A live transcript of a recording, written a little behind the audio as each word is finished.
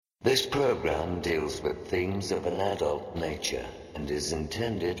This program deals with themes of an adult nature and is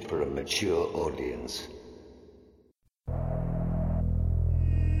intended for a mature audience.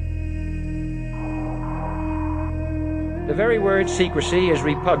 The very word secrecy is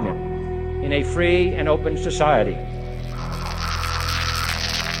repugnant in a free and open society.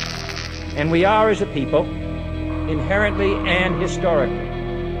 And we are, as a people, inherently and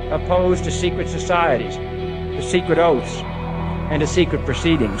historically opposed to secret societies, to secret oaths, and to secret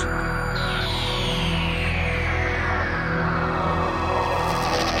proceedings.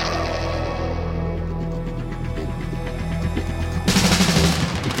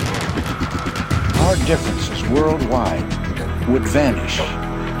 Our differences worldwide would vanish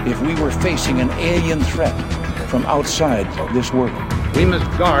if we were facing an alien threat from outside this world. We must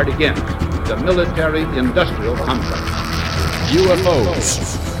guard against the military-industrial complex.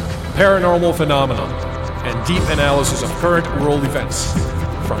 UFOs, paranormal phenomena, and deep analysis of current world events.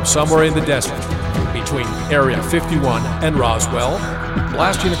 From somewhere in the desert, between Area 51 and Roswell,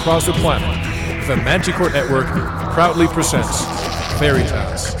 blasting across the planet, the Manticore Network proudly presents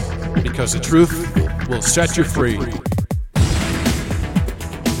Veritas, because the truth will set you free.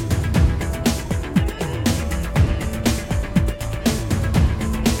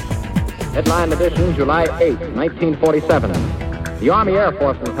 Headline edition, July 8, 1947. The Army Air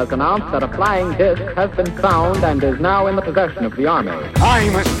Forces has announced that a flying disc has been found and is now in the possession of the Army.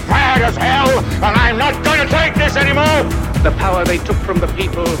 I'm as mad as hell, and I'm not going to take this anymore! The power they took from the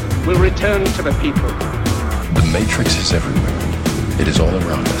people will return to the people. The Matrix is everywhere. It is all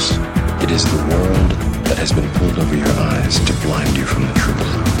around us. It is the world that has been pulled over your eyes to blind you from the truth.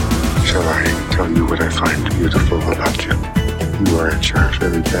 Shall I tell you what I find beautiful about you? You are at your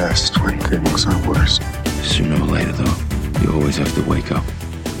very best when things are worse. Sooner or later, though, you always have to wake up.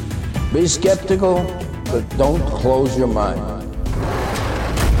 Be skeptical, but don't close your mind.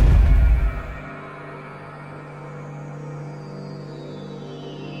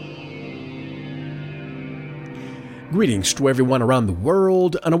 Greetings to everyone around the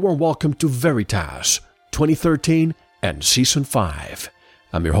world, and a warm welcome to Veritas 2013 and Season 5.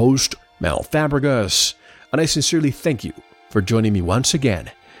 I'm your host, Mel Fabregas, and I sincerely thank you for joining me once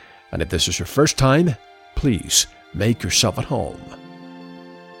again. And if this is your first time, please make yourself at home.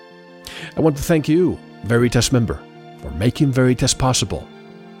 I want to thank you, Veritas member, for making Veritas possible,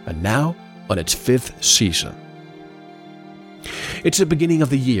 and now on its 5th season. It's the beginning of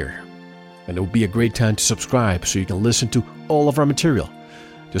the year, and it will be a great time to subscribe so you can listen to all of our material.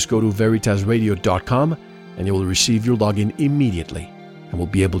 Just go to veritasradio.com and you will receive your login immediately, and will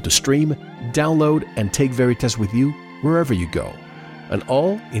be able to stream, download, and take Veritas with you wherever you go, and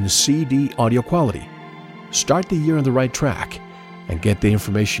all in CD audio quality. Start the year on the right track and get the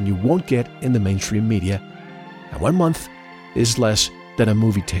information you won't get in the mainstream media. And 1 month is less than a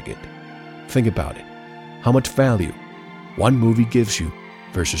movie ticket. Think about it. How much value one movie gives you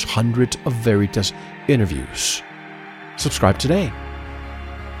versus hundreds of Veritas interviews. Subscribe today.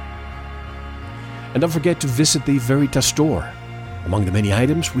 And don't forget to visit the Veritas store. Among the many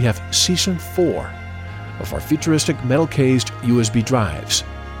items, we have Season 4 of our futuristic metal-cased USB drives.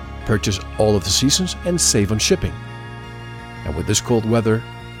 Purchase all of the seasons and save on shipping. And with this cold weather,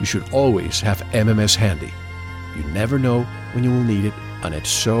 you should always have MMS handy. You never know when you will need it, and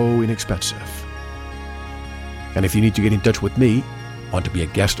it's so inexpensive. And if you need to get in touch with me, want to be a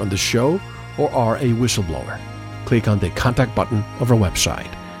guest on the show, or are a whistleblower, click on the contact button of our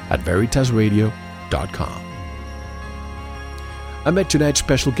website at veritasradio.com. I met tonight's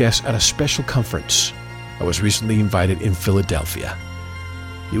special guest at a special conference. I was recently invited in Philadelphia.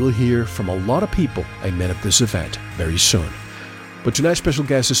 You will hear from a lot of people I met at this event very soon. But tonight's special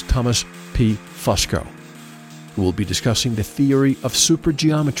guest is Thomas P. Fusco, who will be discussing the theory of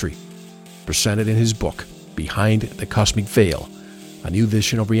supergeometry, presented in his book, Behind the Cosmic Veil, a new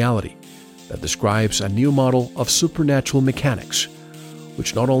vision of reality that describes a new model of supernatural mechanics,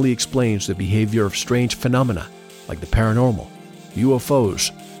 which not only explains the behavior of strange phenomena like the paranormal,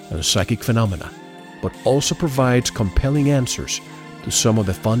 UFOs, and psychic phenomena, but also provides compelling answers to some of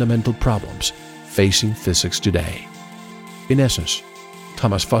the fundamental problems facing physics today. In essence,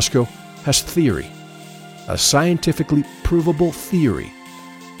 Thomas Fusco has theory, a scientifically provable theory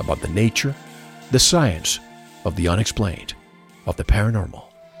about the nature, the science of the unexplained, of the paranormal.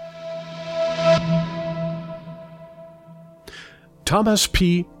 Thomas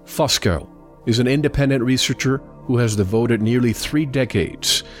P. Fusco is an independent researcher who has devoted nearly 3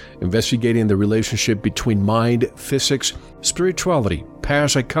 decades investigating the relationship between mind, physics, spirituality,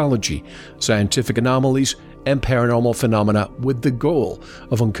 parapsychology, scientific anomalies, and paranormal phenomena with the goal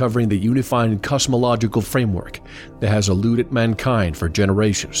of uncovering the unifying cosmological framework that has eluded mankind for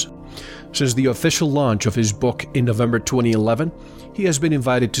generations. Since the official launch of his book in November 2011, he has been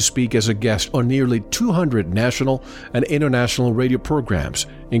invited to speak as a guest on nearly 200 national and international radio programs,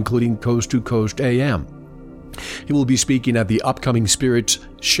 including Coast to Coast AM. He will be speaking at the upcoming Spirits,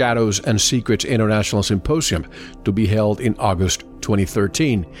 Shadows, and Secrets International Symposium to be held in August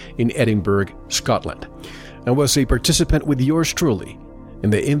 2013 in Edinburgh, Scotland, and was a participant with yours truly in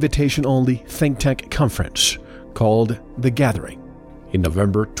the invitation-only think tank conference called The Gathering in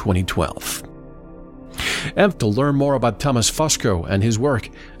November 2012. And to learn more about Thomas Fusco and his work,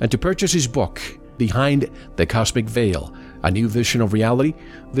 and to purchase his book, Behind the Cosmic Veil, A New Vision of Reality,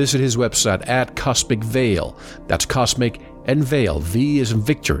 visit his website at Cosmic Veil. That's Cosmic and Veil, V as in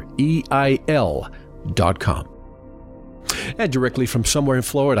Victor, EIL.com. And directly from somewhere in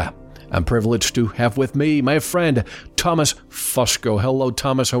Florida, I'm privileged to have with me my friend Thomas Fusco. Hello,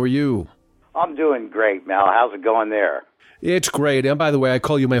 Thomas. How are you? I'm doing great, Mel. How's it going there? It's great. And by the way, I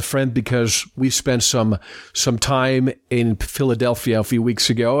call you my friend because we spent some time in Philadelphia a few weeks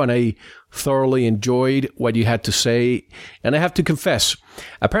ago, and I thoroughly enjoyed what you had to say. And I have to confess,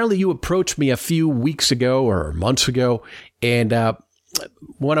 apparently you approached me a few weeks ago or months ago, and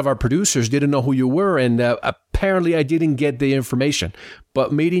one of our producers didn't know who you were, and apparently I didn't get the information.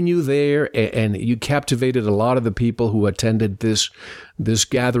 But meeting you there, and you captivated a lot of the people who attended this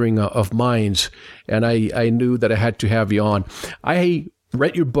gathering of minds, and I knew that I had to have you on. I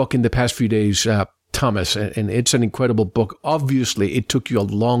read your book in the past few days, Thomas, and it's an incredible book. Obviously, it took you a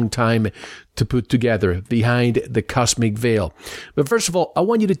long time to put together, Behind the Cosmic Veil. But first of all, I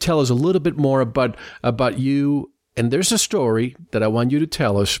want you to tell us a little bit more about you. And there's a story that I want you to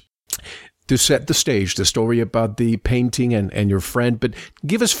tell us to set the stage, the story about the painting and your friend. But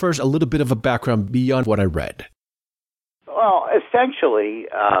give us first a little bit of a background beyond what I read. Well, essentially,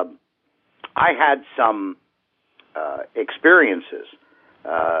 I had some experiences,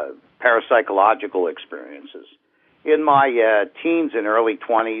 parapsychological experiences, in my teens and early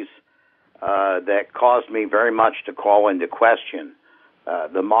 20s that caused me very much to call into question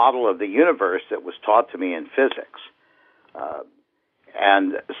the model of the universe that was taught to me in physics.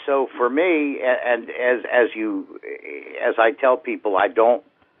 And so for me, and as I tell people, I don't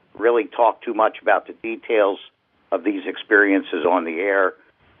really talk too much about the details of these experiences on the air.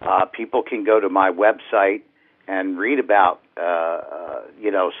 People can go to my website and read about,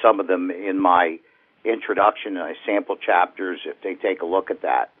 some of them in my introduction and my sample chapters if they take a look at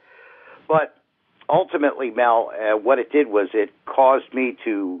that. But ultimately, Mel, what it did was it caused me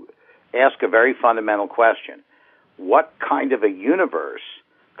to ask a very fundamental question. What kind of a universe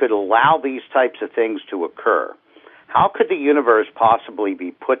could allow these types of things to occur? How could the universe possibly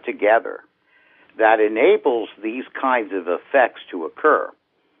be put together that enables these kinds of effects to occur?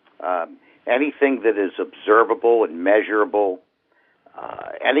 Anything that is observable and measurable,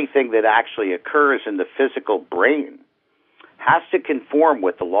 anything that actually occurs in the physical brain, has to conform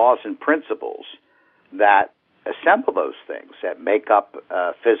with the laws and principles that assemble those things, that make up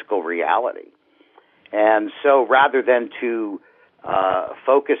physical reality. And so rather than to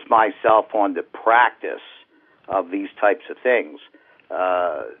focus myself on the practice of these types of things,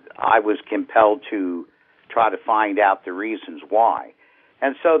 I was compelled to try to find out the reasons why.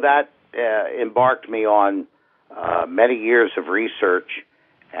 And so that embarked me on many years of research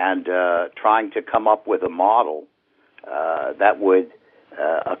and trying to come up with a model that would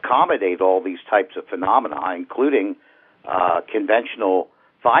accommodate all these types of phenomena, including conventional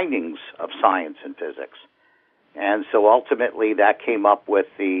findings of science and physics. And so ultimately that came up with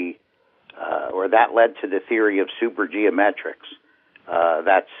that led to the theory of supergeometrics.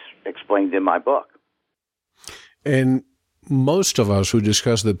 That's explained in my book. And most of us who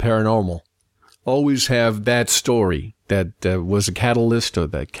discuss the paranormal always have that story that was a catalyst or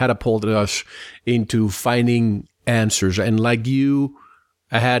that catapulted us into finding answers. And like you,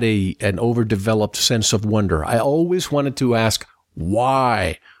 I had an overdeveloped sense of wonder. I always wanted to ask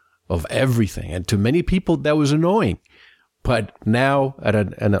why of everything. And to many people, that was annoying. But now, at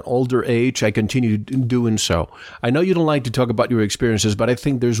an older age, I continue doing so. I know you don't like to talk about your experiences, but I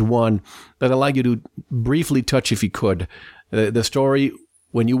think there's one that I'd like you to briefly touch if you could. The story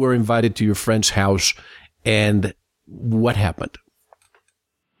when you were invited to your friend's house and what happened.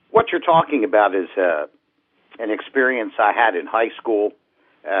 What you're talking about is an experience I had in high school.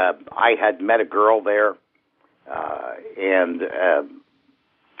 I had met a girl there, and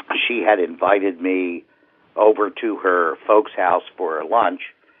she had invited me over to her folks' house for lunch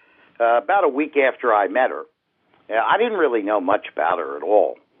about a week after I met her. I didn't really know much about her at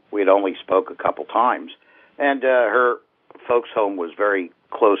all. We had only spoke a couple times. And her folks' home was very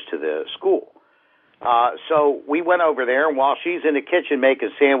close to the school. So we went over there, and while she's in the kitchen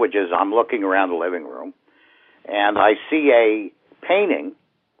making sandwiches, I'm looking around the living room, and I see a painting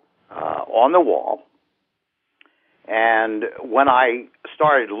on the wall. And when I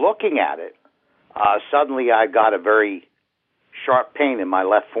started looking at it, suddenly I got a very sharp pain in my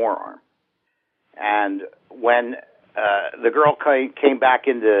left forearm. And when the girl came back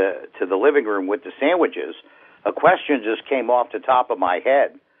into the living room with the sandwiches, a question just came off the top of my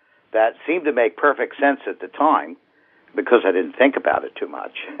head that seemed to make perfect sense at the time because I didn't think about it too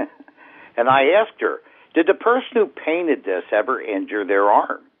much. And I asked her, did the person who painted this ever injure their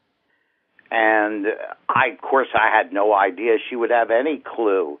arm? And of course, I had no idea she would have any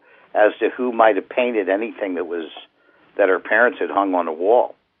clue as to who might have painted anything that her parents had hung on the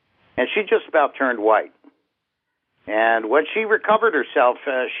wall. And she just about turned white. And when she recovered herself,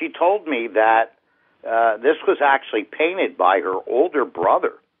 she told me that this was actually painted by her older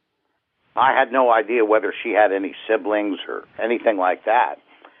brother. I had no idea whether she had any siblings or anything like that.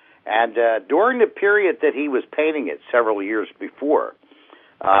 And during the period that he was painting it several years before,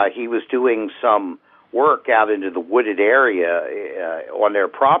 he was doing some work out into the wooded area on their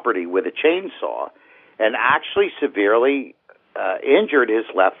property with a chainsaw and actually severely injured his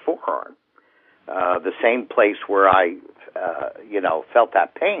left forearm, the same place where I, felt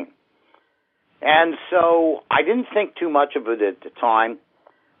that pain. And so I didn't think too much of it at the time,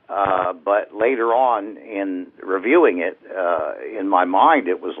 but later on in reviewing it, in my mind,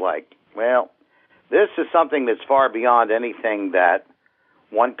 it was like, well, this is something that's far beyond anything that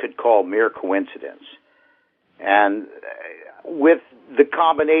one could call mere coincidence. And with the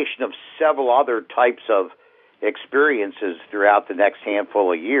combination of several other types of experiences throughout the next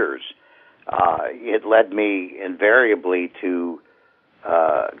handful of years, it led me invariably to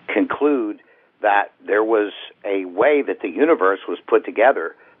conclude that there was a way that the universe was put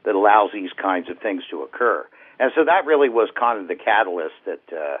together that allows these kinds of things to occur. And so that really was kind of the catalyst that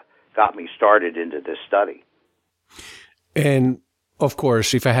got me started into this study. And of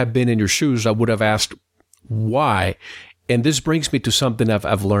course, if I had been in your shoes, I would have asked why. And this brings me to something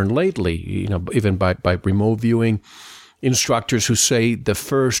I've learned lately, even by remote viewing, instructors who say the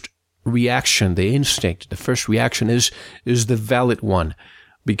first reaction, the instinct, the first reaction is the valid one.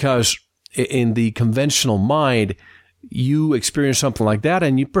 Because in the conventional mind, you experience something like that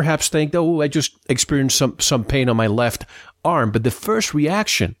and you perhaps think, oh, I just experienced some pain on my left arm. But the first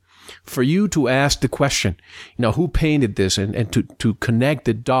reaction for you to ask the question, who painted this and to connect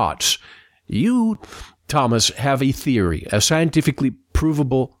the dots, you, Thomas, have a theory, a scientifically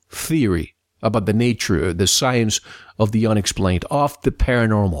provable theory about the nature, the science of the unexplained, of the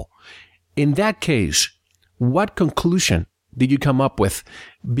paranormal. In that case, what conclusion did you come up with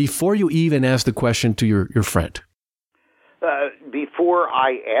before you even asked the question to your friend? Before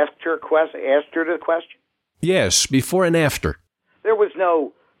I asked her the question? Yes, before and after. There was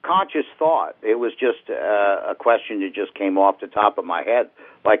no conscious thought. It was just a question that just came off the top of my head.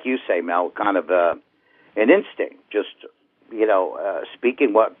 Like you say, Mel, kind of an instinct. Just,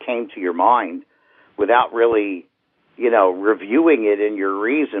 speaking what came to your mind without really, reviewing it in your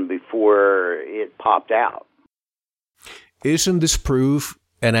reason before it popped out. Isn't this proof,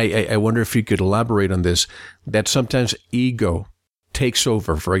 and I wonder if you could elaborate on this, that sometimes ego takes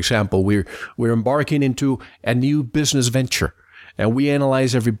over? For example, we're embarking into a new business venture, and we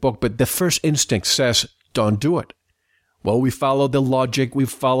analyze every book, but the first instinct says, don't do it. Well, we follow the logic, we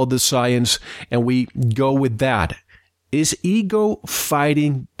follow the science, and we go with that. Is ego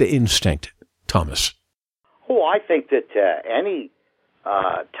fighting the instinct, Thomas? Oh, I think that any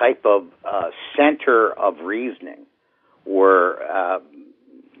type of center of reasoning or,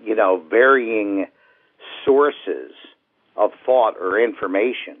 varying sources of thought or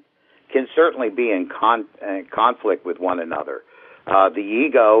information can certainly be in conflict with one another. The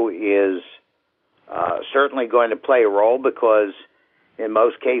ego is certainly going to play a role because in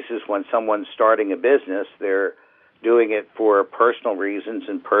most cases when someone's starting a business, they're doing it for personal reasons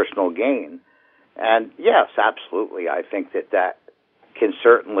and personal gain. And yes, absolutely, I think that can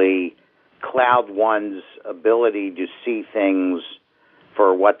certainly cloud one's ability to see things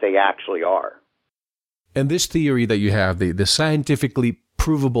for what they actually are. And this theory that you have, the scientifically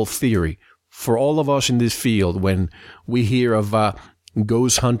provable theory, for all of us in this field, when we hear of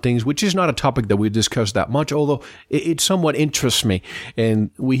ghost huntings, which is not a topic that we discuss that much, although it somewhat interests me, and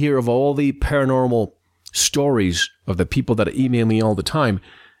we hear of all the paranormal stories of the people that email me all the time,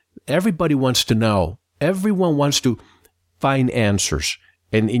 everybody wants to know. Everyone wants to find answers.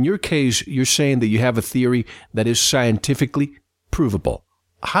 And in your case, you're saying that you have a theory that is scientifically provable.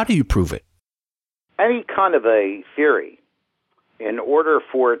 How do you prove it? any kind of a theory, in order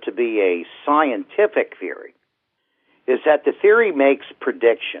for it to be a scientific theory, is that the theory makes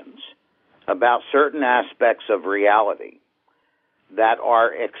predictions about certain aspects of reality that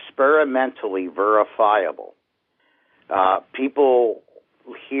are experimentally verifiable. People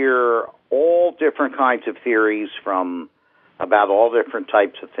hear all different kinds of theories from about all different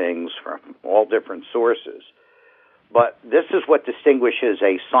types of things from all different sources. But this is what distinguishes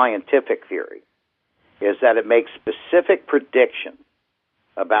a scientific theory, is that it makes specific predictions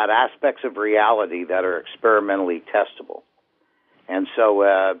about aspects of reality that are experimentally testable. And so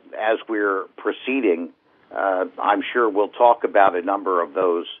as we're proceeding, I'm sure we'll talk about a number of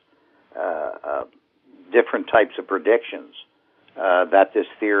those different types of predictions that this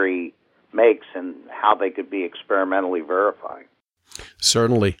theory makes and how they could be experimentally verified.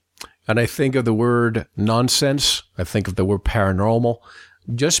 Certainly. And I think of the word nonsense. I think of the word paranormal.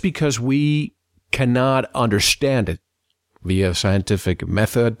 Just because we cannot understand it via scientific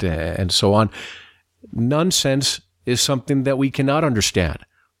method and so on, nonsense is something that we cannot understand.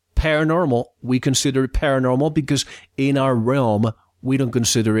 Paranormal, we consider it paranormal because in our realm, we don't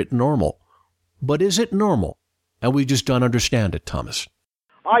consider it normal. But is it normal? And we just don't understand it, Thomas.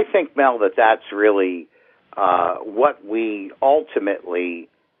 I think, Mel, that's really what we ultimately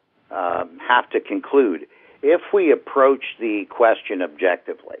have to conclude if we approach the question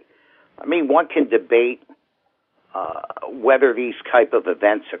objectively. I mean, one can debate whether these type of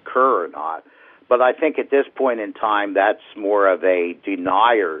events occur or not, but I think at this point in time, that's more of a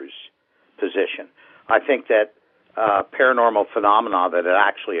denier's position. I think that paranormal phenomena that it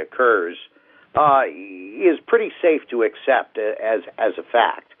actually occurs is pretty safe to accept as a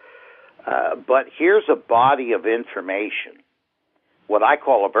fact. But here's a body of information, what I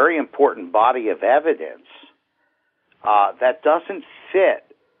call a very important body of evidence that doesn't fit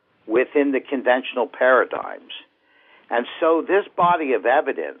within the conventional paradigms. And so this body of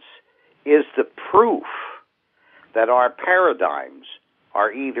evidence is the proof that our paradigms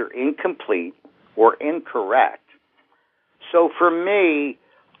are either incomplete or incorrect. So for me,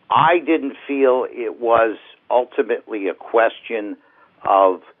 I didn't feel it was ultimately a question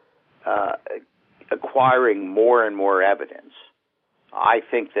of acquiring more and more evidence. I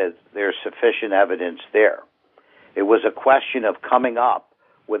think that there's sufficient evidence there. It was a question of coming up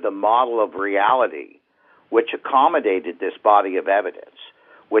with a model of reality which accommodated this body of evidence,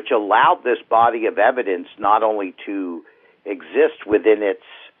 which allowed this body of evidence not only to exist within its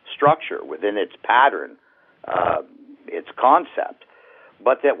structure, within its pattern, its concept,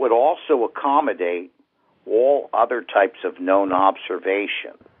 but that would also accommodate all other types of known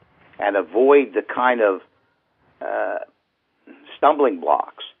observation and avoid the kind of stumbling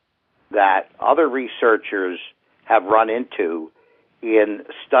blocks that other researchers have run into in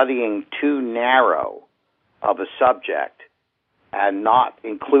studying too narrow of a subject and not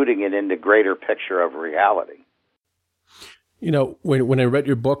including it in the greater picture of reality. You know, when I read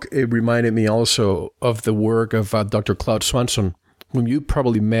your book, it reminded me also of the work of Dr. Claude Swanson, whom you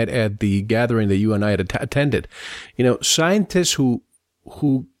probably met at the gathering that you and I had attended. You know, scientists who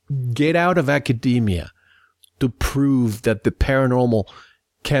get out of academia to prove that the paranormal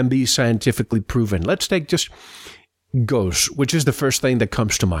can be scientifically proven. Let's take just ghosts, which is the first thing that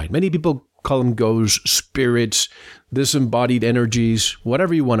comes to mind. Many people call them ghosts, spirits, disembodied energies,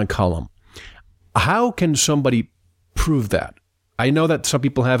 whatever you want to call them. How can somebody prove that? I know that some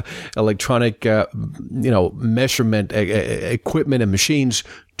people have electronic, measurement equipment and machines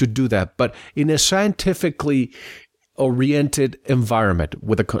to do that. But in a scientifically oriented environment,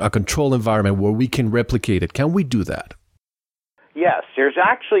 with a control environment where we can replicate it, can we do that? Yes, there's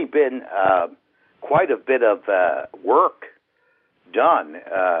actually been quite a bit of work done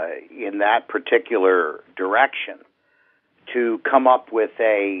in that particular direction to come up with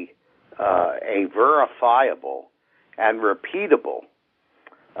a verifiable and repeatable,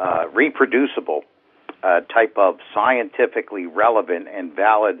 reproducible type of scientifically relevant and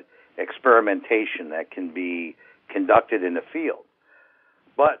valid experimentation that can be conducted in the field.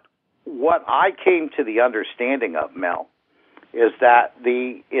 But what I came to the understanding of, Mel, is that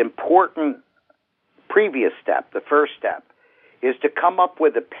the important previous step, the first step, is to come up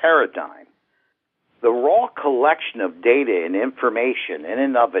with a paradigm. The raw collection of data and information in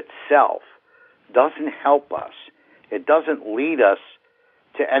and of itself doesn't help us. It doesn't lead us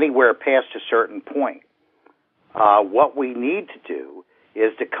to anywhere past a certain point. What we need to do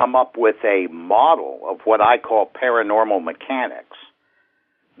is to come up with a model of what I call paranormal mechanics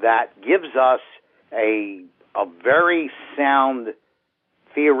that gives us a very sound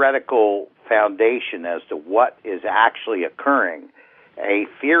theoretical foundation as to what is actually occurring a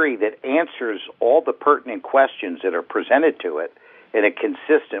theory that answers all the pertinent questions that are presented to it in a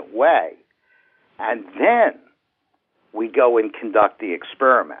consistent way. And then we go and conduct the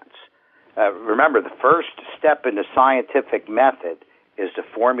experiments. Remember, the first step in the scientific method is to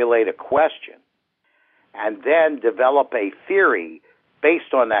formulate a question and then develop a theory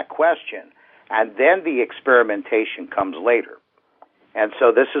based on that question, and then the experimentation comes later. And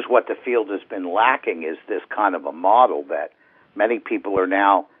so this is what the field has been lacking, is this kind of a model that many people are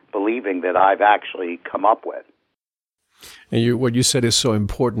now believing that I've actually come up with. And what you said is so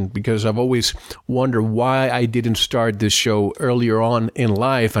important, because I've always wondered why I didn't start this show earlier on in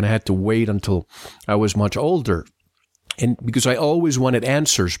life and I had to wait until I was much older. And because I always wanted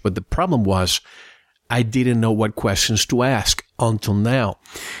answers, but the problem was I didn't know what questions to ask until now.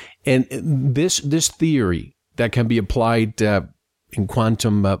 And this theory that can be applied in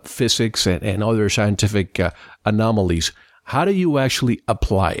quantum physics and other scientific anomalies, how do you actually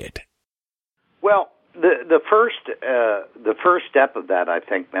apply it? Well, the first step of that, I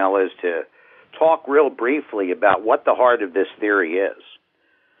think, Mel, is to talk real briefly about what the heart of this theory is.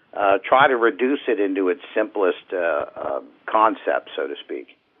 Try to reduce it into its simplest concept, so to speak.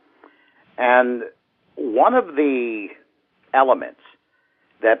 And one of the elements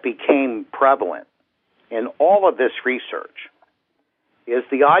that became prevalent in all of this research is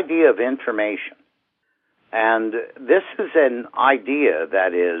the idea of information. And this is an idea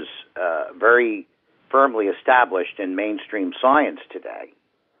that is very firmly established in mainstream science today.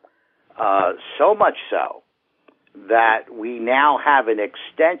 So much so that we now have an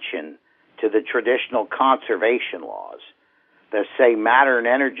extension to the traditional conservation laws that say matter and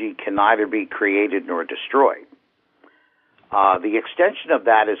energy can neither be created nor destroyed. The extension of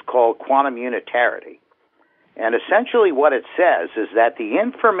that is called quantum unitarity. And essentially what it says is that the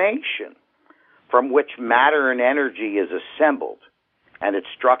information from which matter and energy is assembled, and its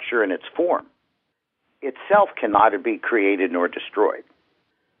structure and its form, itself can neither be created nor destroyed.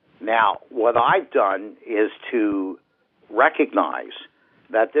 Now, what I've done is to recognize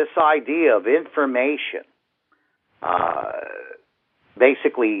that this idea of information,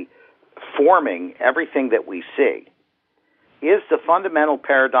 basically forming everything that we see, is the fundamental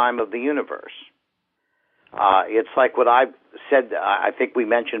paradigm of the universe. It's like what I've said, I think we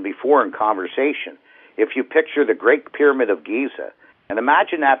mentioned before in conversation. If you picture the Great Pyramid of Giza, and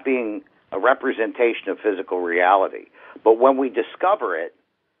imagine that being a representation of physical reality, but when we discover it,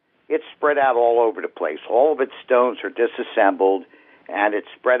 it's spread out all over the place. All of its stones are disassembled, and it's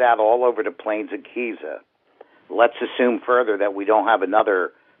spread out all over the plains of Giza. Let's assume further that we don't have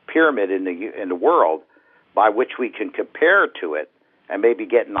another pyramid in the world by which we can compare to it and maybe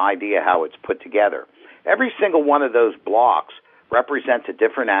get an idea how it's put together. Every single one of those blocks represents a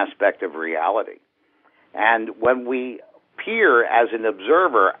different aspect of reality. And when we peer as an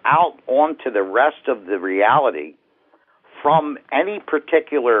observer out onto the rest of the reality from any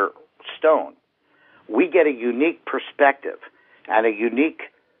particular stone, we get a unique perspective and a unique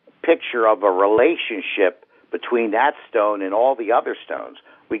picture of a relationship between that stone and all the other stones.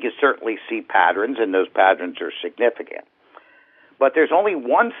 We can certainly see patterns, and those patterns are significant. But there's only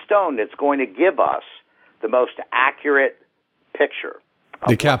one stone that's going to give us the most accurate picture.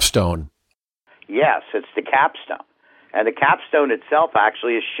 The capstone. Yes, it's the capstone. And the capstone itself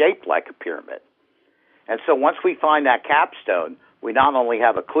actually is shaped like a pyramid. And so once we find that capstone, we not only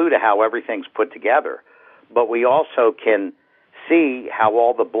have a clue to how everything's put together, but we also can see how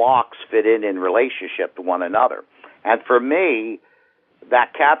all the blocks fit in relationship to one another. And for me,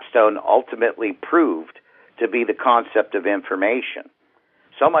 that capstone ultimately proved to be the concept of information.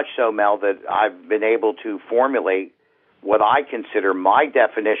 So much so, Mel, that I've been able to formulate what I consider my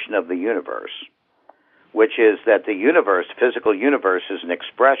definition of the universe, which is that the universe, physical universe, is an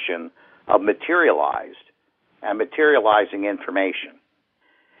expression of materialized and materializing information.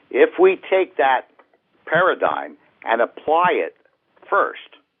 If we take that paradigm and apply it first,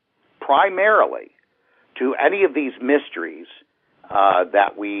 primarily, to any of these mysteries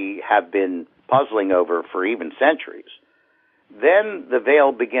that we have been puzzling over for even centuries, then the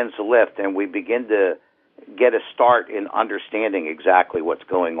veil begins to lift and we begin to get a start in understanding exactly what's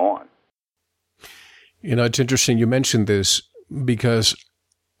going on. You know, it's interesting you mentioned this because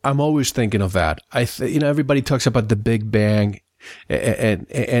I'm always thinking of that. Everybody talks about the Big Bang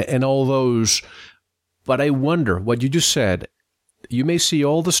and all those, but I wonder what you just said. You may see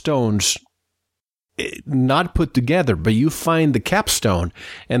all the stones not put together, but you find the capstone,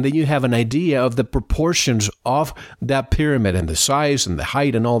 and then you have an idea of the proportions of that pyramid and the size and the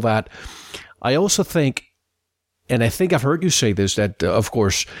height and all that. I also think, and I think I've heard you say this, that, of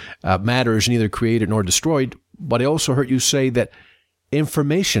course, matter is neither created nor destroyed, but I also heard you say that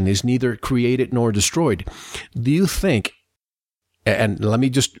information is neither created nor destroyed. Do you think, and let me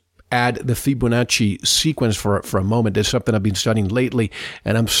just add the Fibonacci sequence for a moment. It's something I've been studying lately,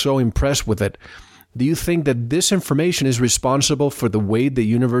 and I'm so impressed with it. Do you think that this information is responsible for the way the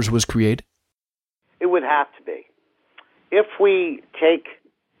universe was created? It would have to be. If we take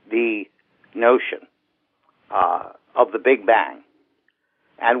the notion of the Big Bang,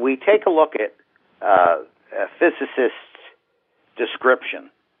 and we take a look at a physicist's description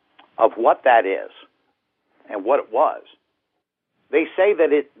of what that is and what it was, they say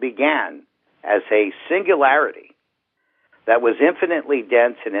that it began as a singularity that was infinitely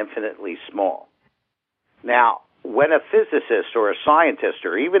dense and infinitely small. Now, when a physicist or a scientist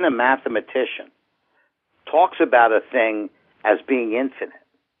or even a mathematician talks about a thing as being infinite,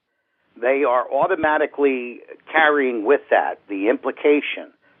 they are automatically carrying with that the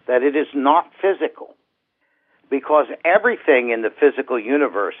implication that it is not physical, because everything in the physical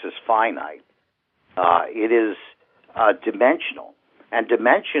universe is finite. It is dimensional, and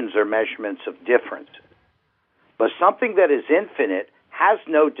dimensions are measurements of difference. But something that is infinite has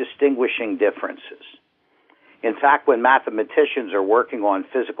no distinguishing differences. In fact, when mathematicians are working on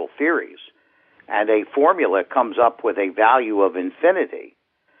physical theories and a formula comes up with a value of infinity,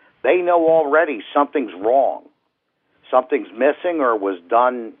 they know already something's wrong. Something's missing or was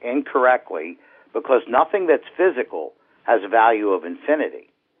done incorrectly, because nothing that's physical has a value of infinity.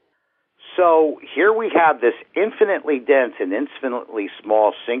 So here we have this infinitely dense and infinitely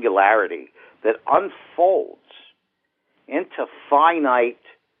small singularity that unfolds into finite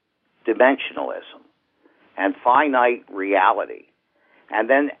dimensionalism and finite reality. And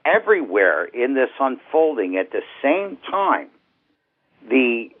then everywhere in this unfolding at the same time,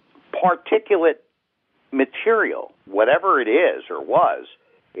 the particulate material, whatever it is or was,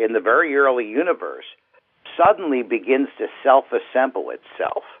 in the very early universe, suddenly begins to self-assemble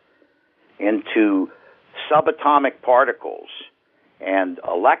itself into subatomic particles and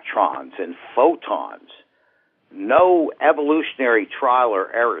electrons and photons. No evolutionary trial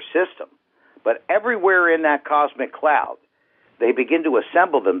or error system, but everywhere in that cosmic cloud, they begin to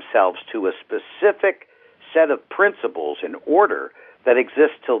assemble themselves to a specific set of principles and order that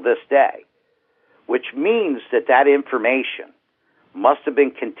exists till this day, which means that that information must have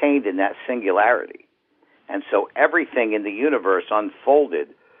been contained in that singularity. And so everything in the universe unfolded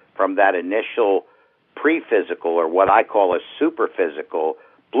from that initial pre-physical, or what I call a superphysical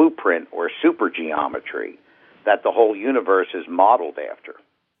blueprint or supergeometry that the whole universe is modeled after.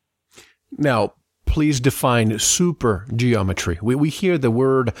 Now, please define supergeometry. We hear the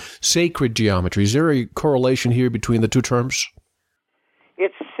word sacred geometry. Is there a correlation here between the two terms?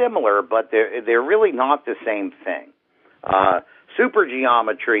 It's similar, but they're really not the same thing.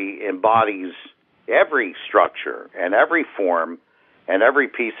 Supergeometry embodies every structure and every form and every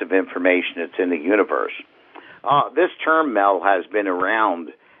piece of information that's in the universe. This term, Mel, has been around,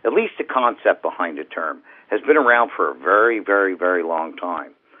 at least the concept behind the term, has been around for a very, very, very long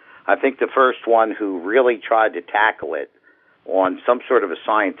time. I think the first one who really tried to tackle it on some sort of a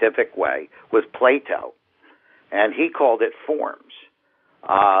scientific way was Plato, and he called it forms.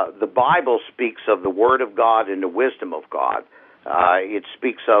 The Bible speaks of the Word of God and the wisdom of God. It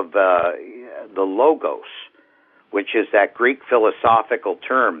speaks of the logos, which is that Greek philosophical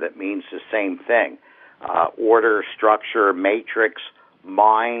term that means the same thing. Order, structure, matrix,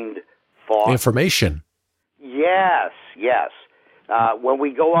 mind, thought. Information. Yes, yes. When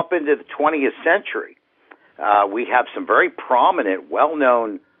we go up into the 20th century, we have some very prominent,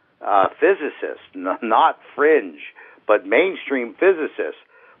 well-known physicists, not fringe, but mainstream physicists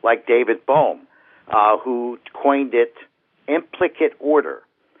like David Bohm, who coined it implicate order.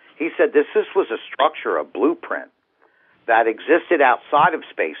 He said this was a structure, a blueprint that existed outside of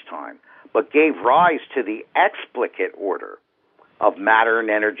space-time, but gave rise to the explicate order of matter and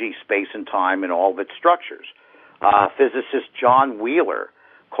energy, space and time, and all of its structures. Physicist John Wheeler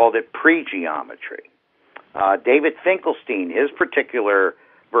called it pre-geometry. David Finkelstein, his particular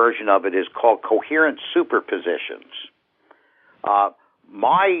version of it is called coherent superpositions.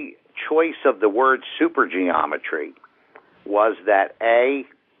 My choice of the word supergeometry was that, A,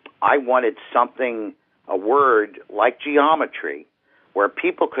 I wanted something, a word like geometry, where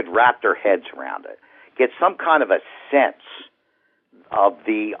people could wrap their heads around it, get some kind of a sense of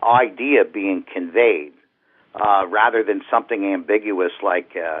the idea being conveyed, rather than something ambiguous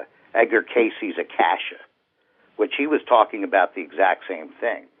like Edgar Cayce's Akasha, which he was talking about the exact same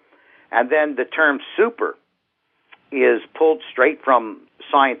thing. And then the term super is pulled straight from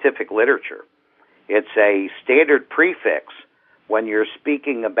scientific literature. It's a standard prefix when you're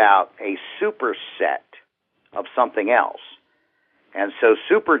speaking about a superset of something else. And so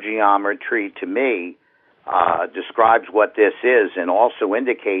supergeometry, to me, describes what this is and also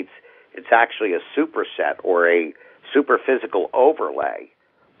indicates it's actually a superset or a superphysical overlay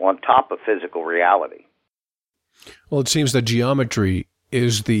on top of physical reality. Well, it seems that geometry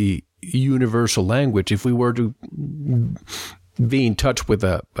is the universal language. If we were to be in touch with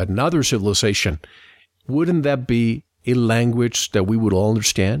another civilization, wouldn't that be a language that we would all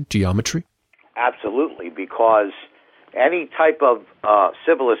understand, geometry? Absolutely, because any type of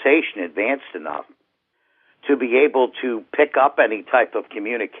civilization advanced enough to be able to pick up any type of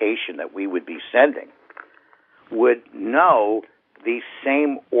communication that we would be sending would know these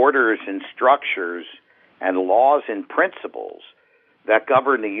same orders and structures and laws and principles that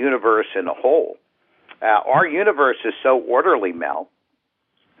govern the universe in a whole. Our universe is so orderly, Mel,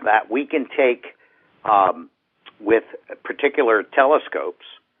 that we can take, with particular telescopes,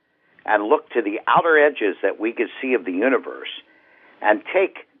 and look to the outer edges that we could see of the universe and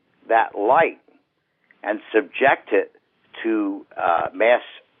take that light and subject it to mass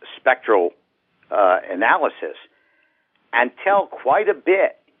spectral analysis and tell quite a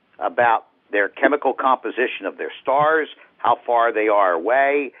bit about their chemical composition of their stars, how far they are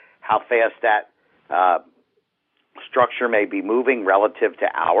away, how fast that structure may be moving relative to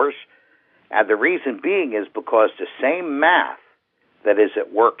ours. And the reason being is because the same math that is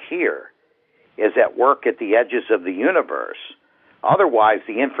at work here is at work at the edges of the universe. Otherwise,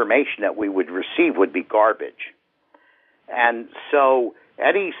 the information that we would receive would be garbage. And so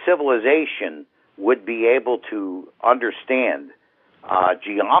any civilization would be able to understand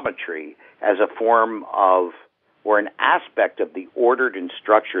geometry as a form of, or an aspect of the ordered and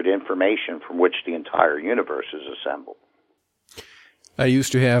structured information from which the entire universe is assembled. I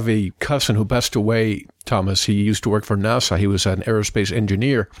used to have a cousin who passed away, Thomas. He used to work for NASA. He was an aerospace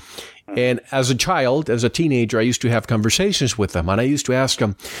engineer. And as a child, as a teenager, I used to have conversations with him. And I used to ask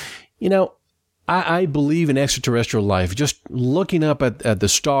him, I believe in extraterrestrial life. Just looking up at the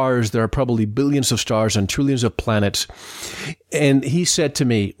stars, there are probably billions of stars and trillions of planets. And he said to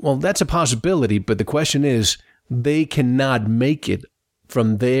me, well, that's a possibility, but the question is, they cannot make it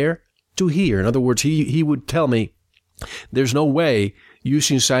from there to here. In other words, he would tell me, there's no way,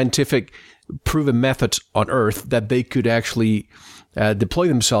 using scientific proven methods on Earth, that they could actually deploy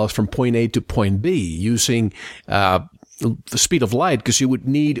themselves from point A to point B using the speed of light, because you would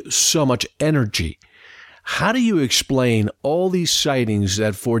need so much energy. How do you explain all these sightings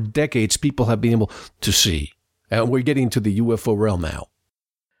that for decades people have been able to see? And we're getting to the UFO realm now.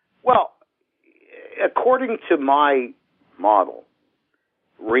 Well, according to my model,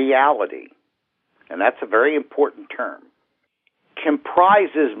 reality, and that's a very important term,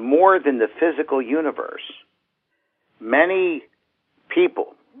 comprises more than the physical universe. Many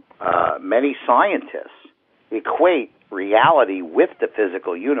people, many scientists, equate reality with the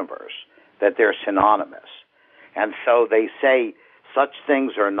physical universe, that they're synonymous. And so they say such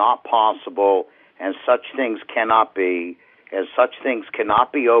things are not possible, and such things cannot be, and such things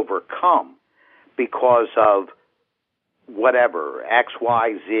cannot be overcome because of whatever, X,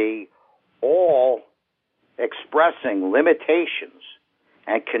 Y, Z, all expressing limitations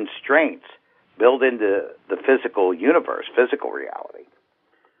and constraints built into the physical universe, physical reality.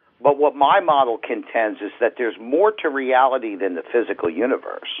 But what my model contends is that there's more to reality than the physical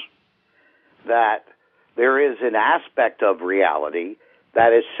universe, that there is an aspect of reality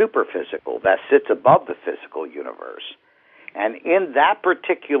that is superphysical, that sits above the physical universe. And in that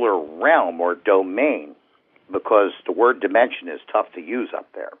particular realm or domain, because the word dimension is tough to use up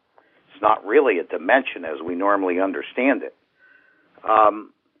there, it's not really a dimension as we normally understand it,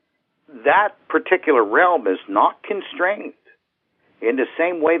 that particular realm is not constrained in the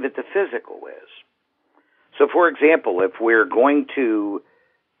same way that the physical is. So, for example, if we're going to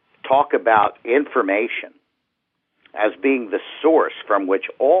talk about information as being the source from which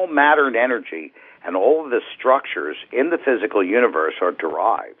all matter and energy and all of the structures in the physical universe are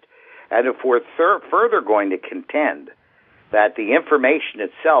derived, and if we're further going to contend that the information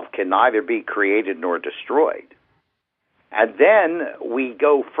itself can neither be created nor destroyed, and then we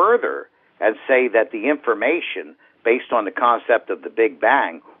go further and say that the information, based on the concept of the Big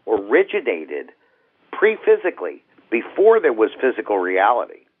Bang, originated pre-physically, before there was physical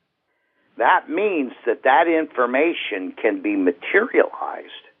reality. That means that that information can be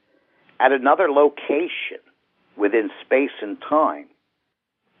materialized at another location within space and time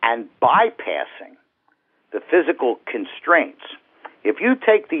and bypassing the physical constraints. If you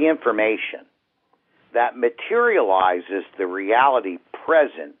take the information that materializes the reality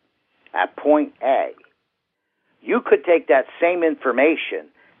present at point A, you could take that same information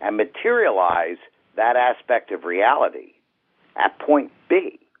and materialize that aspect of reality at point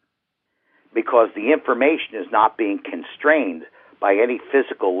B, because the information is not being constrained by any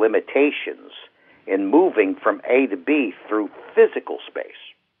physical limitations in moving from A to B through physical space.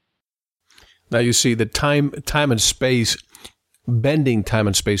 Now you see the time and space, bending time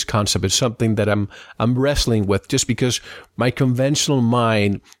and space concept is something that I'm wrestling with, just because my conventional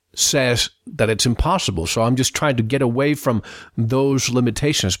mind says that it's impossible. So I'm just trying to get away from those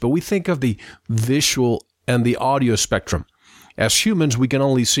limitations. But we think of the visual and the audio spectrum. As humans, we can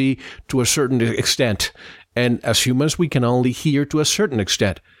only see to a certain extent. And as humans, we can only hear to a certain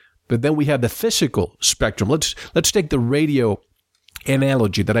extent. But then we have the physical spectrum. Let's take the radio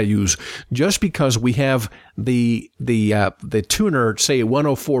analogy that I use. Just because we have the tuner, say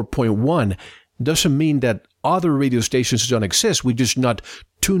 104.1, doesn't mean that other radio stations don't exist. We just not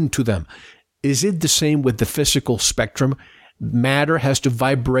tuned to them. Is it the same with the physical spectrum? Matter has to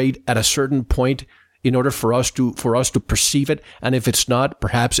vibrate at a certain point in order for us to perceive it, and if it's not,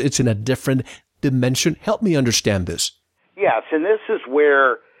 perhaps it's in a different dimension. Help me understand this. Yes, and this is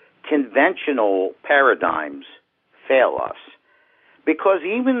where conventional paradigms fail us. Because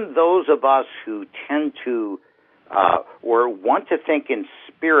even those of us who tend to or want to think in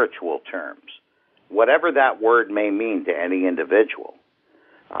spiritual terms, whatever that word may mean to any individual,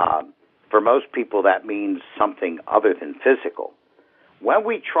 for most people that means something other than physical. When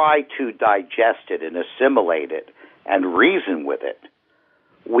we try to digest it and assimilate it and reason with it,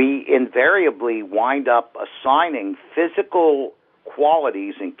 we invariably wind up assigning physical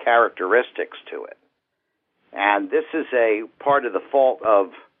qualities and characteristics to it. And this is a part of the fault of,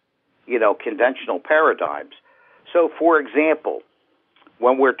 conventional paradigms. So, for example,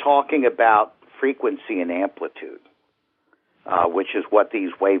 when we're talking about frequency and amplitude, which is what these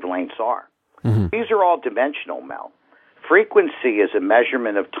wavelengths are, these are all dimensional, Mel. Frequency is a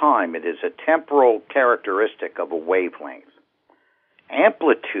measurement of time. It is a temporal characteristic of a wavelength.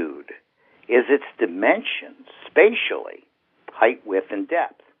 Amplitude is its dimensions spatially, height, width, and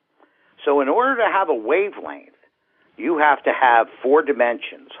depth. So in order to have a wavelength, you have to have 4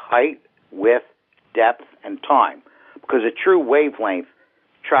 dimensions: height, width, depth, and time. Because a true wavelength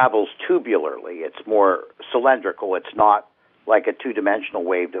travels tubularly. It's more cylindrical. It's not like a 2-dimensional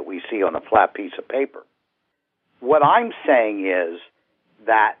wave that we see on a flat piece of paper. What I'm saying is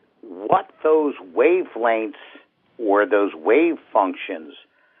that what those wavelengths or those wave functions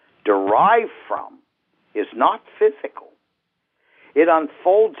derive from is not physical. It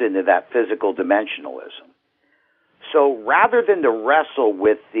unfolds into that physical dimensionalism. So rather than to wrestle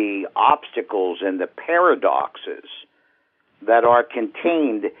with the obstacles and the paradoxes that are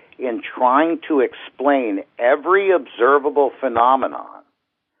contained in trying to explain every observable phenomenon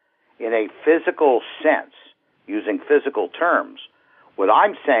in a physical sense, using physical terms, what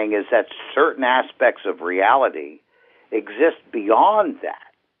I'm saying is that certain aspects of reality exist beyond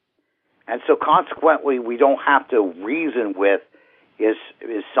that. And so consequently, we don't have to reason with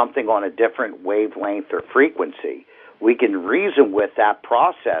is something on a different wavelength or frequency. We can reason with that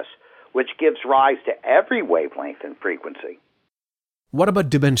process, which gives rise to every wavelength and frequency. What about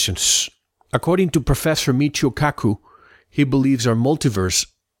dimensions? According to Professor Michio Kaku, he believes our multiverse,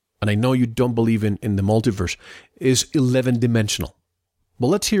 and I know you don't believe in the multiverse, is 11-dimensional. Well,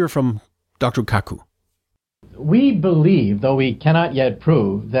 let's hear from Dr. Kaku. We believe, though we cannot yet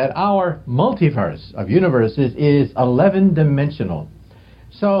prove, that our multiverse of universes is 11-dimensional.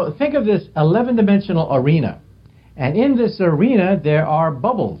 So think of this 11-dimensional arena. And in this arena, there are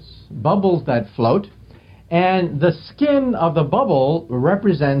bubbles that float. And the skin of the bubble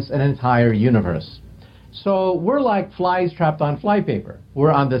represents an entire universe. So we're like flies trapped on flypaper.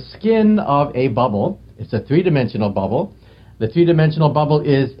 We're on the skin of a bubble. It's a 3-dimensional bubble. The 3-dimensional bubble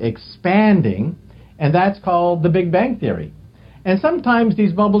is expanding, and that's called the Big Bang Theory. And sometimes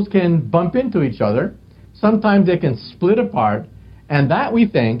these bubbles can bump into each other. Sometimes they can split apart, and that, we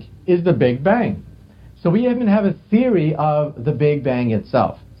think, is the Big Bang. So we even have a theory of the Big Bang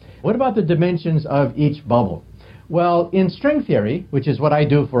itself. What about the dimensions of each bubble? Well, in string theory, which is what I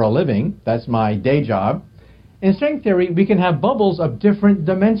do for a living, that's my day job, in string theory, we can have bubbles of different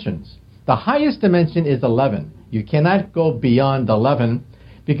dimensions. The highest dimension is 11. You cannot go beyond 11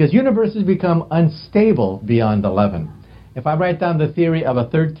 because universes become unstable beyond 11. If I write down the theory of a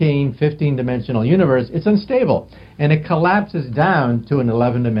 13, 15-dimensional universe, it's unstable, and it collapses down to an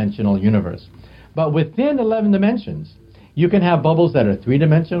 11-dimensional universe. But within 11 dimensions, you can have bubbles that are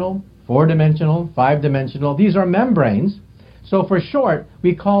 3-dimensional, 4-dimensional, 5-dimensional. These are membranes. So for short,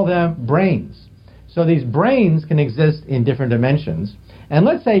 we call them branes. So these branes can exist in different dimensions. And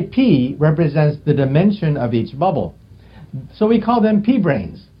let's say P represents the dimension of each bubble. So we call them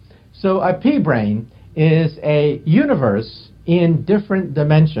P-branes. So a P-brane is a universe in different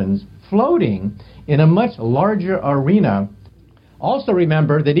dimensions, floating in a much larger arena. Also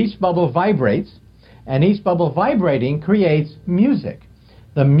remember that each bubble vibrates, and each bubble vibrating creates music.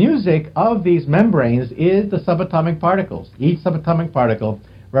 The music of these membranes is the subatomic particles. Each subatomic particle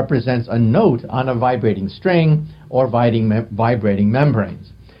represents a note on a vibrating string or vibrating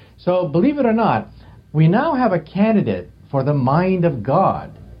membranes. So, believe it or not, we now have a candidate for the mind of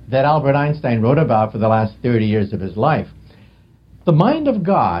God that Albert Einstein wrote about for the last 30 years of his life. The mind of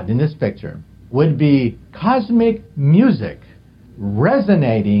God in this picture would be cosmic music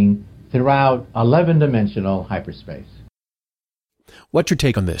resonating throughout 11-dimensional hyperspace. What's your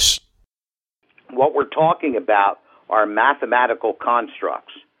take on this? What we're talking about are mathematical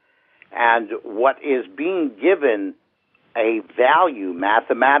constructs. And what is being given a value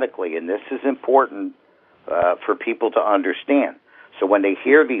mathematically, and this is important for people to understand. So when they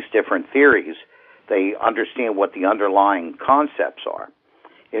hear these different theories, they understand what the underlying concepts are.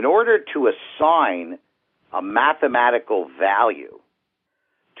 In order to assign a mathematical value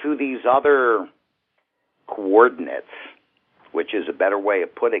to these other coordinates, which is a better way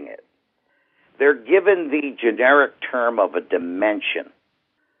of putting it, they're given the generic term of a dimension.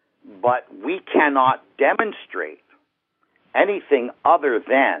 But we cannot demonstrate anything other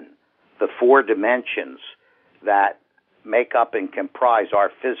than the 4 dimensions that make up and comprise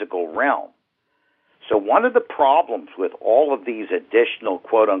our physical realm. So one of the problems with all of these additional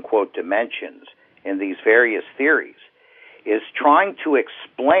quote-unquote dimensions in these various theories is trying to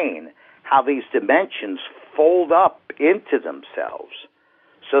explain how these dimensions fold up into themselves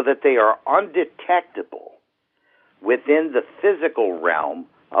so that they are undetectable within the physical realm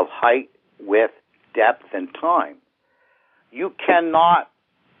of height, width, depth, and time. You cannot,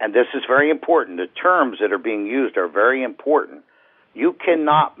 and this is very important, the terms that are being used are very important. You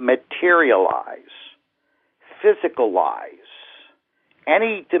cannot materialize, physicalize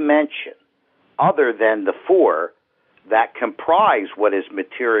any dimension other than the 4 that comprise what is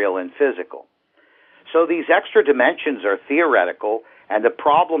material and physical. So these extra dimensions are theoretical, and the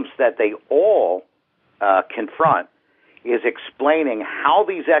problems that they all confront is explaining how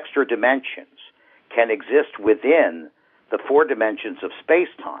these extra dimensions can exist within the 4 dimensions of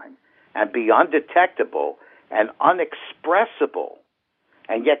space-time and be undetectable and unexpressible,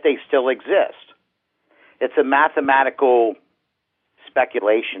 and yet they still exist. It's a mathematical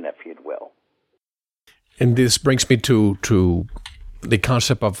speculation, if you will. And this brings me to the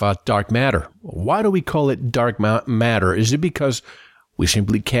concept of dark matter. Why do we call it dark matter? Is it because we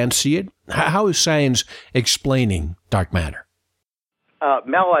simply can't see it? How is science explaining dark matter?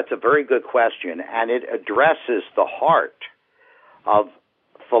 Mel, that's a very good question, and it addresses the heart of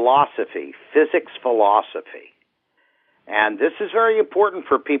philosophy, physics philosophy. And this is very important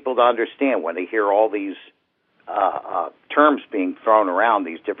for people to understand when they hear all these terms being thrown around,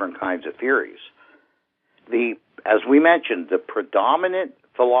 these different kinds of theories. As we mentioned, the predominant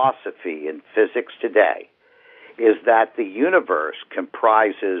philosophy in physics today is that the universe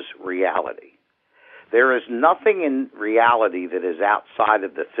comprises reality. There is nothing in reality that is outside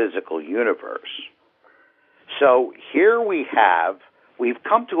of the physical universe. So here we've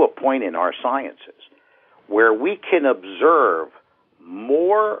come to a point in our sciences where we can observe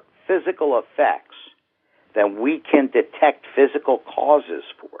more physical effects than we can detect physical causes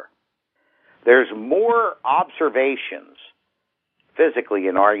for. There's more observations physically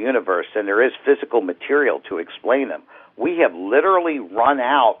in our universe than there is physical material to explain them. We have literally run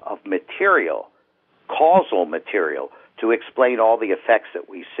out of material, causal material, to explain all the effects that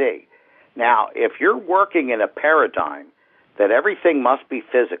we see. Now, if you're working in a paradigm that everything must be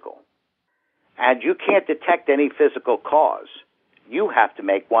physical, and you can't detect any physical cause, you have to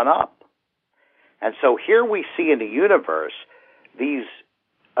make one up. And so here we see in the universe these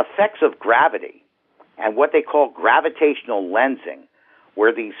effects of gravity and what they call gravitational lensing,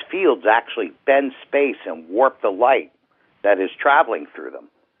 where these fields actually bend space and warp the light that is traveling through them.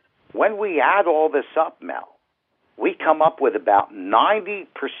 When we add all this up, Mel, we come up with about 90%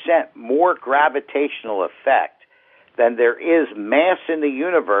 more gravitational effect than there is mass in the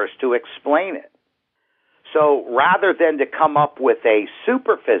universe to explain it. So rather than to come up with a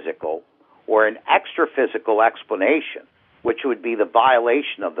superphysical or an extraphysical explanation, which would be the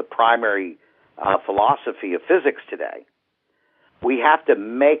violation of the primary philosophy of physics today, we have to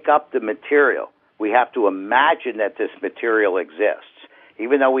make up the material. We have to imagine that this material exists,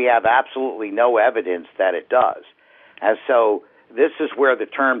 even though we have absolutely no evidence that it does. And so this is where the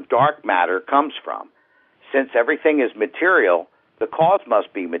term dark matter comes from. Since everything is material, the cause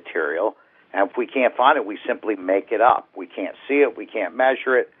must be material, and if we can't find it, we simply make it up. We can't see it, we can't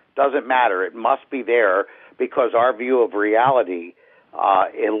measure it, Doesn't matter. It must be there because our view of reality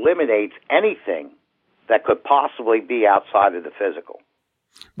eliminates anything that could possibly be outside of the physical.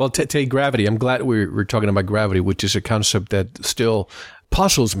 Well, take gravity. I'm glad we're talking about gravity, which is a concept that still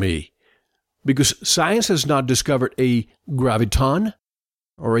puzzles me because science has not discovered a graviton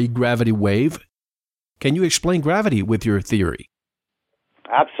or a gravity wave. Can you explain gravity with your theory?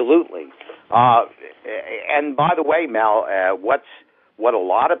 Absolutely. And by the way, Mel, what a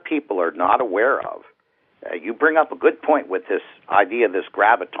lot of people are not aware of, you bring up a good point with this idea of this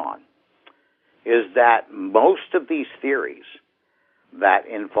graviton, is that most of these theories that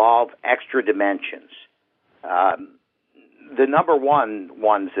involve extra dimensions, the number one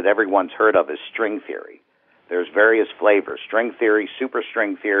ones that everyone's heard of is string theory. There's various flavors, string theory,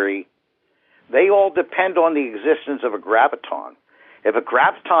 superstring theory. They all depend on the existence of a graviton. If a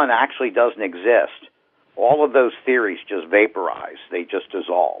graviton actually doesn't exist, all of those theories just vaporize. They just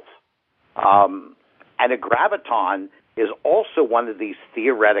dissolve. And a graviton is also one of these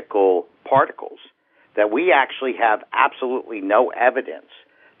theoretical particles that we actually have absolutely no evidence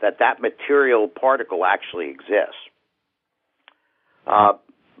that that material particle actually exists.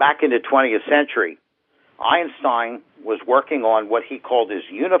 Back in the 20th century, Einstein was working on what he called his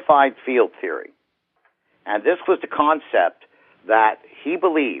unified field theory. And this was the concept that he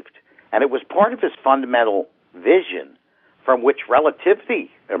believed, and it was part of his fundamental vision from which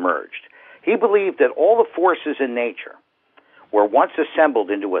relativity emerged. He believed that all the forces in nature were once assembled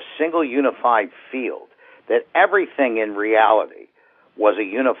into a single unified field, that everything in reality was a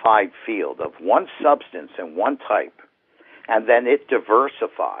unified field of one substance and one type, and then it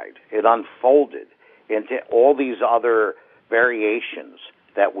diversified, it unfolded into all these other variations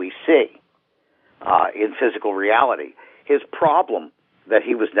that we see in physical reality. His problem that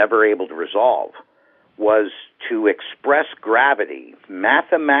he was never able to resolve was to express gravity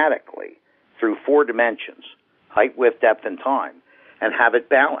mathematically through 4 dimensions, height, width, depth, and time, and have it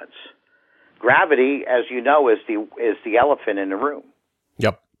balance. Gravity, as you know, is the elephant in the room.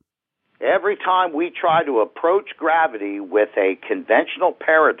 Yep. Every time we try to approach gravity with a conventional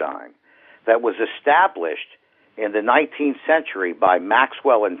paradigm that was established in the 19th century by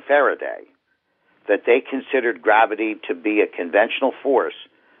Maxwell and Faraday, that they considered gravity to be a conventional force,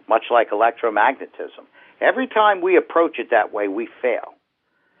 much like electromagnetism. Every time we approach it that way, we fail.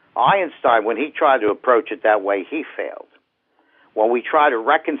 Einstein, when he tried to approach it that way, he failed. When we try to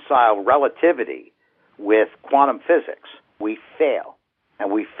reconcile relativity with quantum physics, we fail,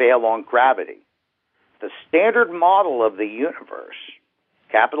 and we fail on gravity. The standard model of the universe,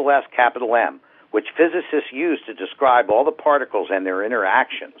 capital S, capital M, which physicists use to describe all the particles and their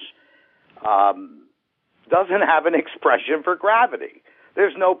interactions, doesn't have an expression for gravity.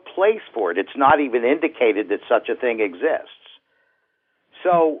 There's no place for it. It's not even indicated that such a thing exists.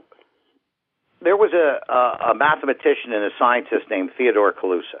 So there was a mathematician and a scientist named Theodore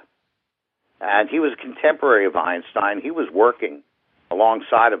Kaluza, and he was a contemporary of Einstein. He was working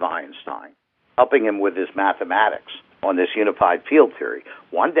alongside of Einstein, helping him with his mathematics on this unified field theory.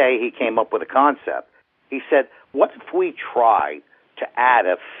 One day he came up with a concept. He said, what if we try to add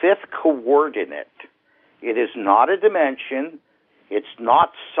a 5th coordinate? It is not a dimension. It's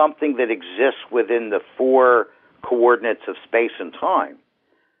not something that exists within the 4 coordinates of space and time,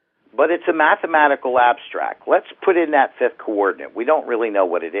 but it's a mathematical abstract. Let's put in that 5th coordinate. We don't really know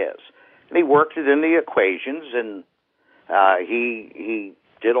what it is. And he worked it in the equations, and he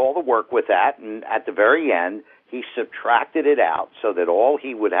did all the work with that, and at the very end, he subtracted it out so that all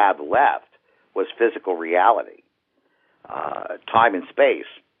he would have left was physical reality, time and space.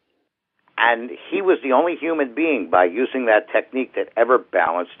 And he was the only human being, by using that technique, that ever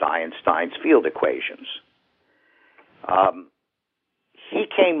balanced Einstein's field equations. He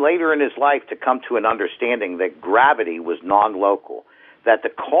came later in his life to come to an understanding that gravity was non-local, that the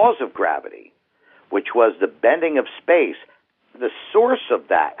cause of gravity, which was the bending of space, the source of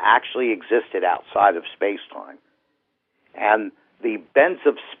that actually existed outside of space-time. And the bends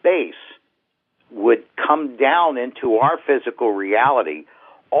of space would come down into our physical reality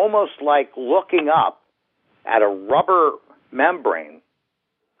almost like looking up at a rubber membrane,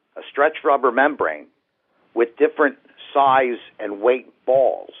 a stretched rubber membrane, with different size and weight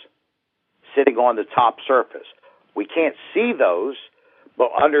balls sitting on the top surface. We can't see those, but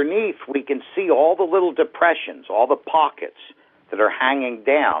underneath we can see all the little depressions, all the pockets that are hanging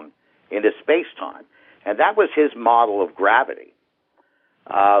down into space-time. And that was his model of gravity.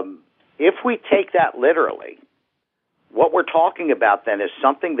 If we take that literally, what we're talking about then is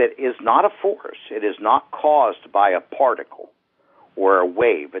something that is not a force. It is not caused by a particle or a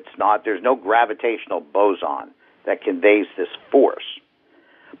wave. There's no gravitational boson that conveys this force.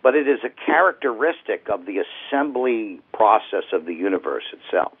 but it is a characteristic of the assembly process of the universe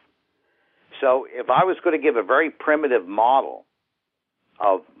itself. So if I was going to give a very primitive model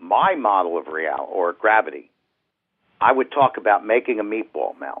of my model of reality or gravity, I would talk about making a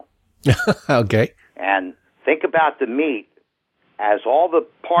meatball, Mel. Okay. And think about the meat as all the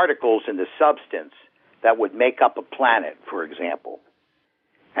particles in the substance that would make up a planet, for example.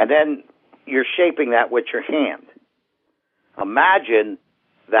 And then you're shaping that with your hand. Imagine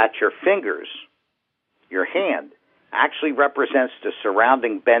that your fingers, your hand, actually represents the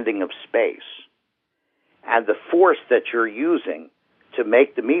surrounding bending of space. And the force that you're using to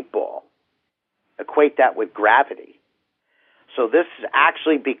make the meatball, equate that with gravity. So this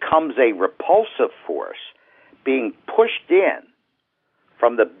actually becomes a repulsive force being pushed in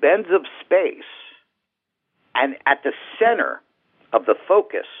from the bends of space, and at the center of the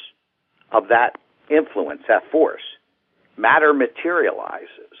focus of that influence, that force, matter materializes.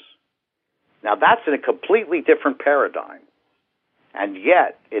 Now that's in a completely different paradigm, and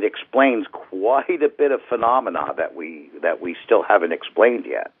yet it explains quite a bit of phenomena that we still haven't explained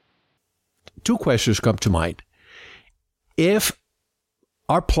yet. Two questions come to mind. If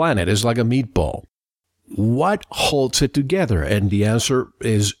our planet is like a meatball, what holds it together? And the answer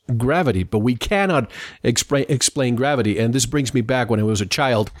is gravity, but we cannot explain gravity. And this brings me back when I was a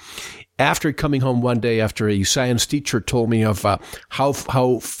child. After coming home one day, after a science teacher told me of how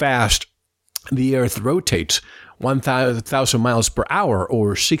fast the Earth rotates, 1,000 miles per hour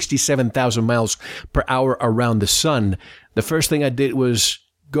or 67,000 miles per hour around the sun, the first thing I did was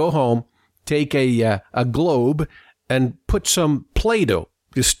go home, take a globe, and put some Play-Doh.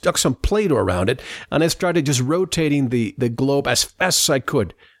 Just stuck some Play-Doh around it, and I started just rotating the globe as fast as I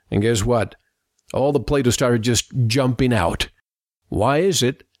could. And guess what? All the Play-Doh started just jumping out. Why is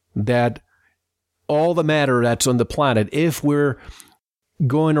it that all the matter that's on the planet, if we're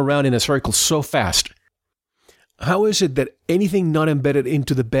going around in a circle so fast, how is it that anything not embedded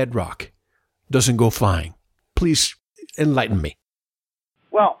into the bedrock doesn't go flying? Please enlighten me.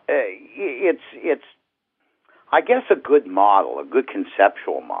 Well, it's I guess a good model, a good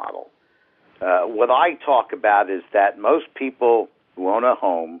conceptual model. What I talk about is that most people who own a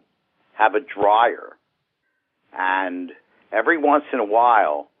home have a dryer, and every once in a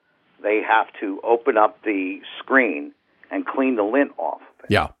while they have to open up the screen and clean the lint off of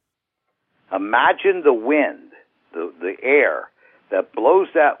it. Yeah. Imagine the wind, the air that blows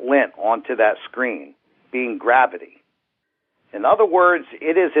that lint onto that screen being gravity. In other words,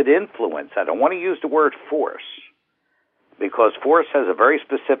 it is an influence. I don't want to use the word force, because force has a very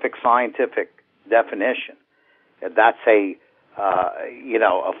specific scientific definition. That's a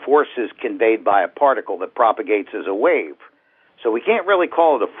force is conveyed by a particle that propagates as a wave. So we can't really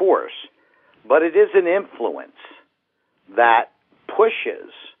call it a force, but it is an influence that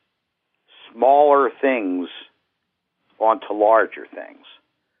pushes smaller things onto larger things,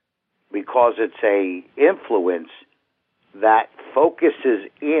 because it's a influence that focuses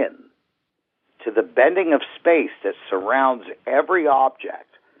in to the bending of space that surrounds every object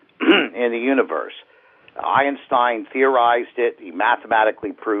in the universe. Einstein theorized it. He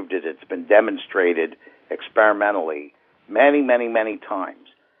mathematically proved it. It's been demonstrated experimentally many, many, many times.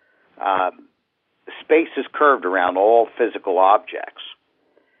 Space is curved around all physical objects.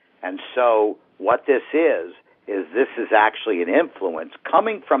 And so what this is actually an influence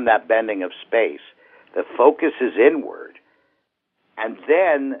coming from that bending of space that focuses inward. And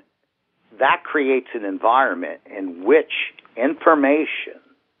then that creates an environment in which information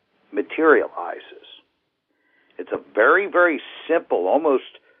materializes. It's a very, very simple,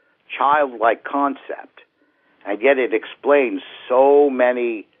 almost childlike concept, and yet it explains so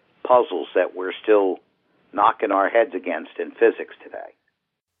many puzzles that we're still knocking our heads against in physics today.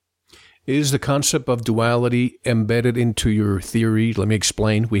 Is the concept of duality embedded into your theory? Let me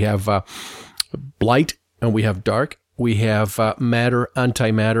explain. We have light and we have dark. We have matter,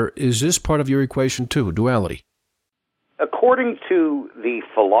 antimatter. Is this part of your equation too, duality? According to the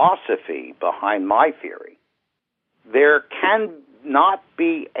philosophy behind my theory, there can not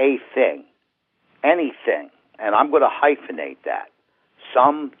be a thing, anything, and I'm going to hyphenate that,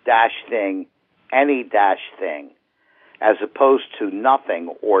 some dash thing, any dash thing, as opposed to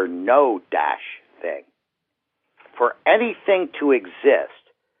nothing or no dash thing. For anything to exist,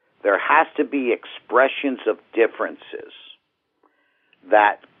 there has to be expressions of differences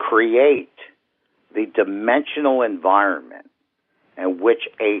that create the dimensional environment in which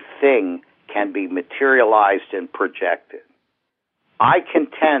a thing can be materialized and projected. I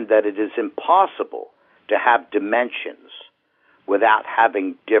contend that it is impossible to have dimensions without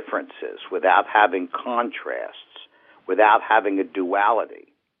having differences, without having contrasts, without having a duality.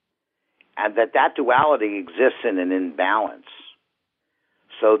 and that duality exists in an imbalance,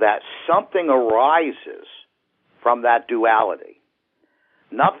 so that something arises from that duality.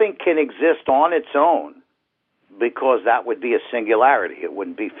 Nothing can exist on its own because that would be a singularity. It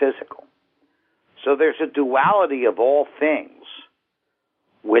wouldn't be physical. So there's a duality of all things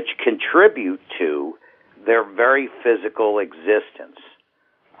which contribute to their very physical existence.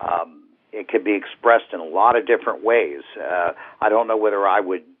 It can be expressed in a lot of different ways. I don't know whether I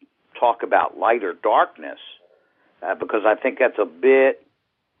would talk about light or darkness, because I think that's a bit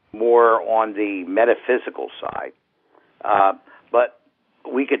more on the metaphysical side. But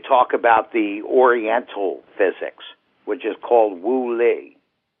we could talk about the Oriental physics, which is called Wu Li,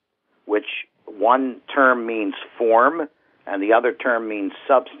 which one term means form and the other term means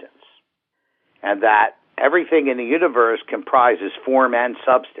substance. And that everything in the universe comprises form and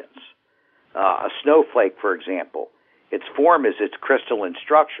substance. A snowflake, for example, its form is its crystalline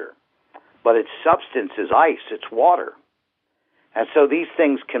structure, but its substance is ice, it's water. And so these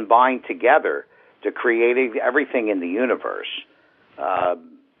things combine together to create everything in the universe.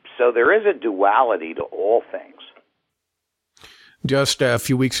 So there is a duality to all things. Just a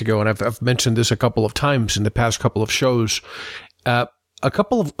few weeks ago, and I've mentioned this a couple of times in the past couple of shows, a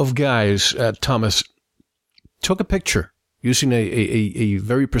couple of guys, Thomas, took a picture using a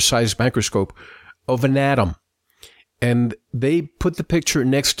very precise microscope of an atom, and they put the picture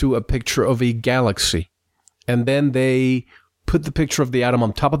next to a picture of a galaxy, and then they put the picture of the atom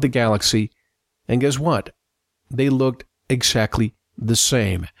on top of the galaxy, and guess what? They looked exactly the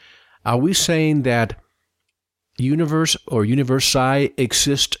same. Are we saying that universe or universi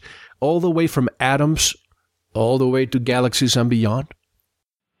exist all the way from atoms all the way to galaxies and beyond?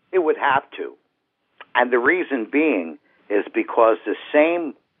 It would have to. And the reason being is because the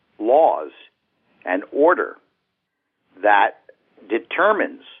same laws and order that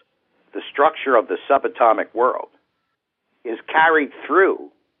determines the structure of the subatomic world is carried through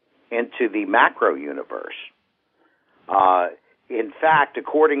into the macro universe. In fact,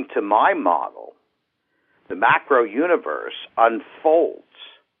 according to my model, the macro universe unfolds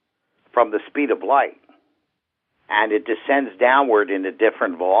from the speed of light, and it descends downward into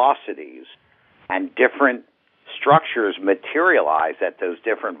different velocities, and different structures materialize at those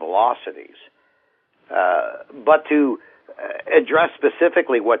different velocities. But to address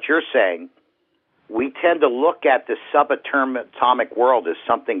specifically what you're saying, we tend to look at the subatomic world as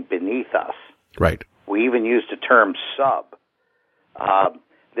something beneath us. Right. We even use the term sub.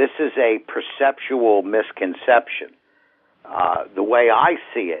 This is a perceptual misconception. The way I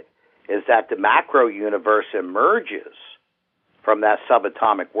see it is that the macro universe emerges from that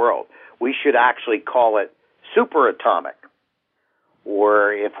subatomic world. We should actually call it superatomic.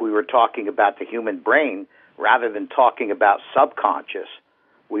 Or if we were talking about the human brain, rather than talking about subconscious,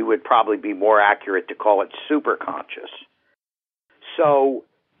 we would probably be more accurate to call it superconscious. So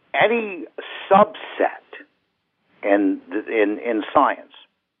any subset in science,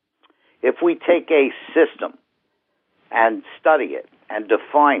 if we take a system and study it and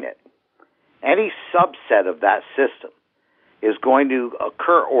define it, any subset of that system is going to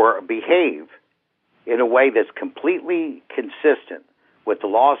occur or behave in a way that's completely consistent with the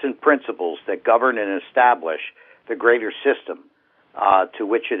laws and principles that govern and establish the greater system to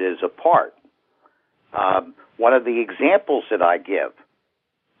which it is a part. One of the examples that I give,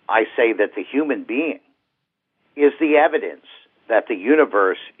 I say that the human being is the evidence that the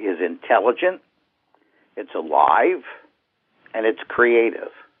universe is intelligent, it's alive, and it's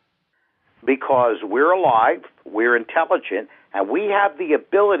creative. Because we're alive, we're intelligent, and we have the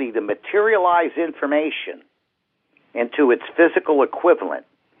ability to materialize information into its physical equivalent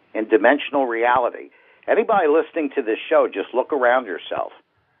in dimensional reality. Anybody listening to this show, just look around yourself.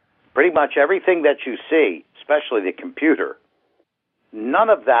 Pretty much everything that you see, especially the computer, none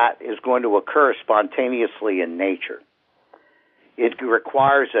of that is going to occur spontaneously in nature. It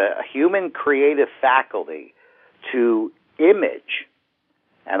requires a human creative faculty to image,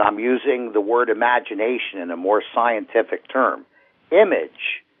 and I'm using the word imagination in a more scientific term,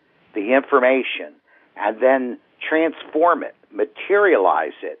 image the information and then transform it,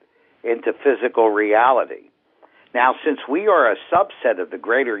 materialize it into physical reality. Now, since we are a subset of the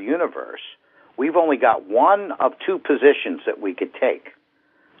greater universe, we've only got one of two positions that we could take.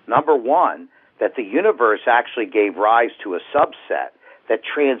 Number one, that the universe actually gave rise to a subset that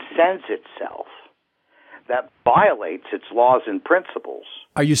transcends itself, that violates its laws and principles.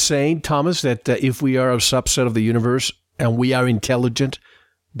 Are you saying, Thomas, that if we are a subset of the universe and we are intelligent,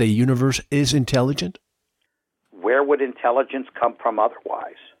 the universe is intelligent? Where would intelligence come from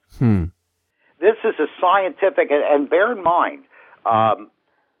otherwise? This is a scientific, and bear in mind,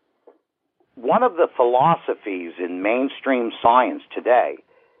 one of the philosophies in mainstream science today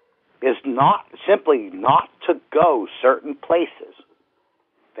is simply not to go certain places.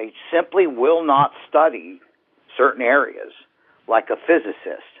 They simply will not study certain areas, like a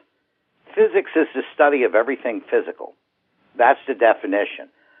physicist. Physics is the study of everything physical. That's the definition.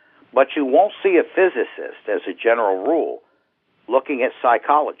 But you won't see a physicist, as a general rule, looking at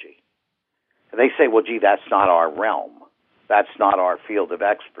psychology. And they say, well, gee, that's not our realm. That's not our field of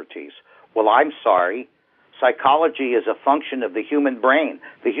expertise. Well, I'm sorry. Psychology is a function of the human brain.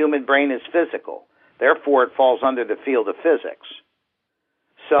 The human brain is physical. Therefore, it falls under the field of physics.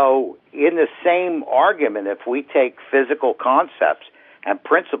 So, in the same argument, if we take physical concepts and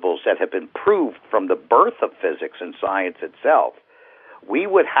principles that have been proved from the birth of physics and science itself, we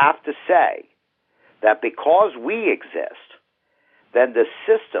would have to say that because we exist, then the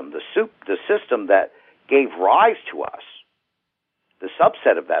system, the system that gave rise to us, the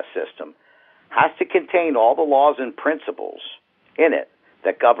subset of that system, has to contain all the laws and principles in it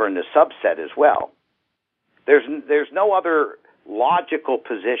that govern the subset as well. There's no other logical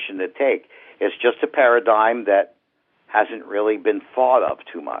position to take. It's just a paradigm that hasn't really been thought of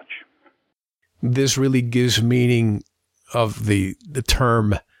too much. This really gives meaning of the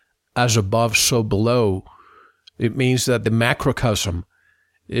term as above, so below. It means that the macrocosm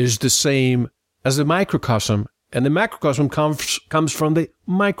is the same as the microcosm, and the macrocosm comes from the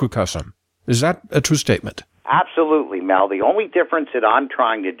microcosm. Is that a true statement? Absolutely, Mel. The only difference that I'm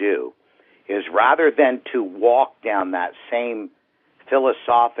trying to do is rather than to walk down that same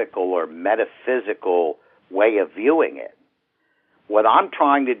philosophical or metaphysical way of viewing it, what I'm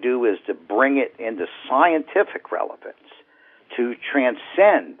trying to do is to bring it into scientific relevance, to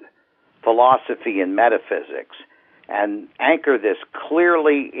transcend philosophy and metaphysics and anchor this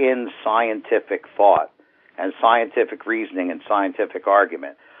clearly in scientific thought and scientific reasoning and scientific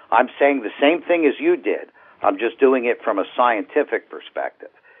argument. I'm saying the same thing as you did. I'm just doing it from a scientific perspective.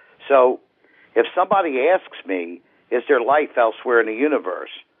 So if somebody asks me, is there life elsewhere in the universe?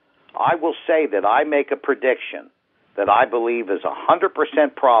 I will say that I make a prediction that I believe is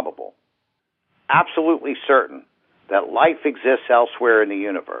 100% probable, absolutely certain, that life exists elsewhere in the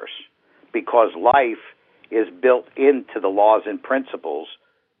universe because life is built into the laws and principles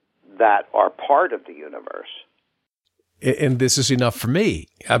that are part of the universe. And this is enough for me.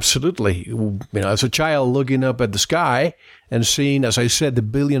 Absolutely. You know, as a child looking up at the sky and seeing, as I said, the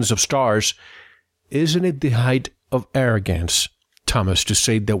billions of stars, isn't it the height of arrogance, Thomas, to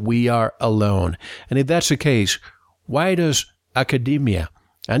say that we are alone? And if that's the case, why does academia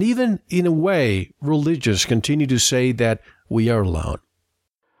and even, in a way, religious continue to say that we are alone?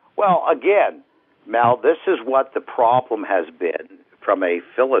 Well, again, Mel, this is what the problem has been from a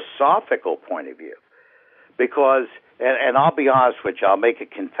philosophical point of view. Because, and I'll be honest with you, I'll make a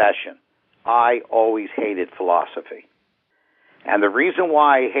confession. I always hated philosophy. And the reason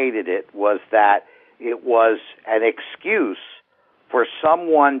why I hated it was that it was an excuse for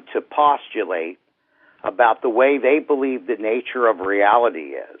someone to postulate about the way they believe the nature of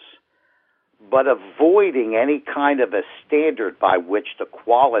reality is, but avoiding any kind of a standard by which the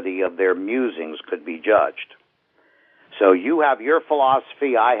quality of their musings could be judged. So you have your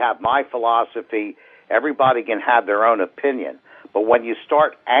philosophy, I have my philosophy, everybody can have their own opinion, but when you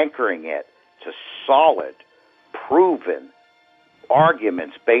start anchoring it to solid, proven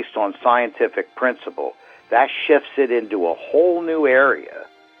arguments based on scientific principle, that shifts it into a whole new area.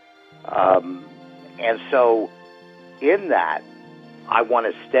 And so in that, I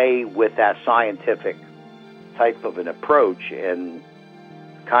want to stay with that scientific type of an approach and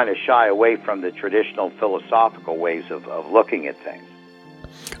kind of shy away from the traditional philosophical ways of looking at things.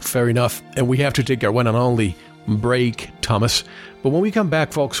 Fair enough. And we have to take our one and only break, Thomas. But when we come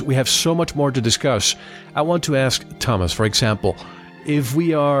back, folks, we have so much more to discuss. I want to ask Thomas, for example, if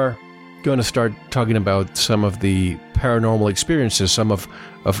we are going to start talking about some of the paranormal experiences some of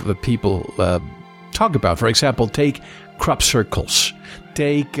the people talk about. For example, take crop circles,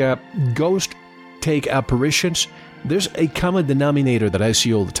 take ghosts, take apparitions. There's a common denominator that I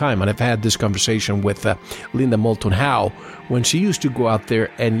see all the time, and I've had this conversation with Linda Moulton Howe when she used to go out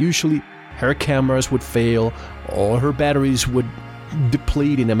there, and usually her cameras would fail, all her batteries would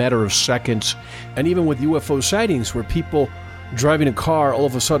deplete in a matter of seconds, and even with UFO sightings where people driving a car all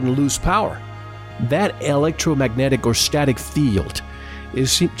of a sudden lose power. That electromagnetic or static field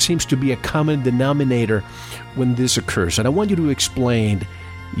seems to be a common denominator when this occurs. And I want you to explain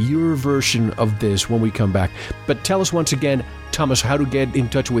your version of this when we come back. But tell us once again, Thomas, how to get in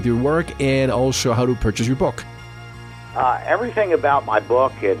touch with your work and also how to purchase your book. Everything about my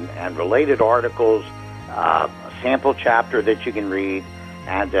book and related articles, a sample chapter that you can read,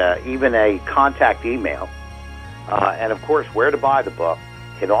 and even a contact email. And, of course, where to buy the book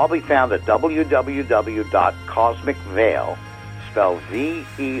can all be found at www.cosmicveil, spelled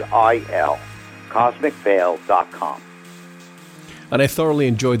V-E-I-L, cosmicveil.com. And I thoroughly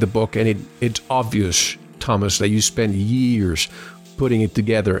enjoyed the book, and it's obvious, Thomas, that you spent years putting it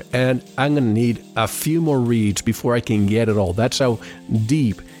together, and I'm going to need a few more reads before I can get it all. That's how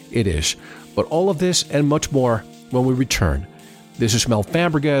deep it is. But all of this and much more when we return. This is Mel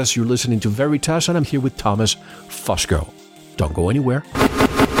Fabregas. You're listening to Veritas, and I'm here with Thomas Fusco. Don't go anywhere.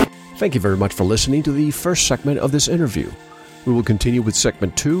 Thank you very much for listening to the first segment of this interview. We will continue with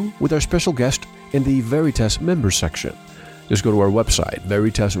segment 2 with our special guest in the Veritas members section. Just go to our website,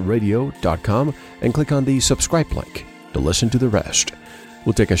 veritasradio.com, and click on the subscribe link to listen to the rest.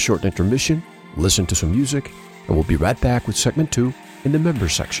 We'll take a short intermission, listen to some music, and we'll be right back with segment 2 in the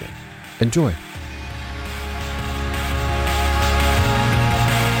members section. Enjoy.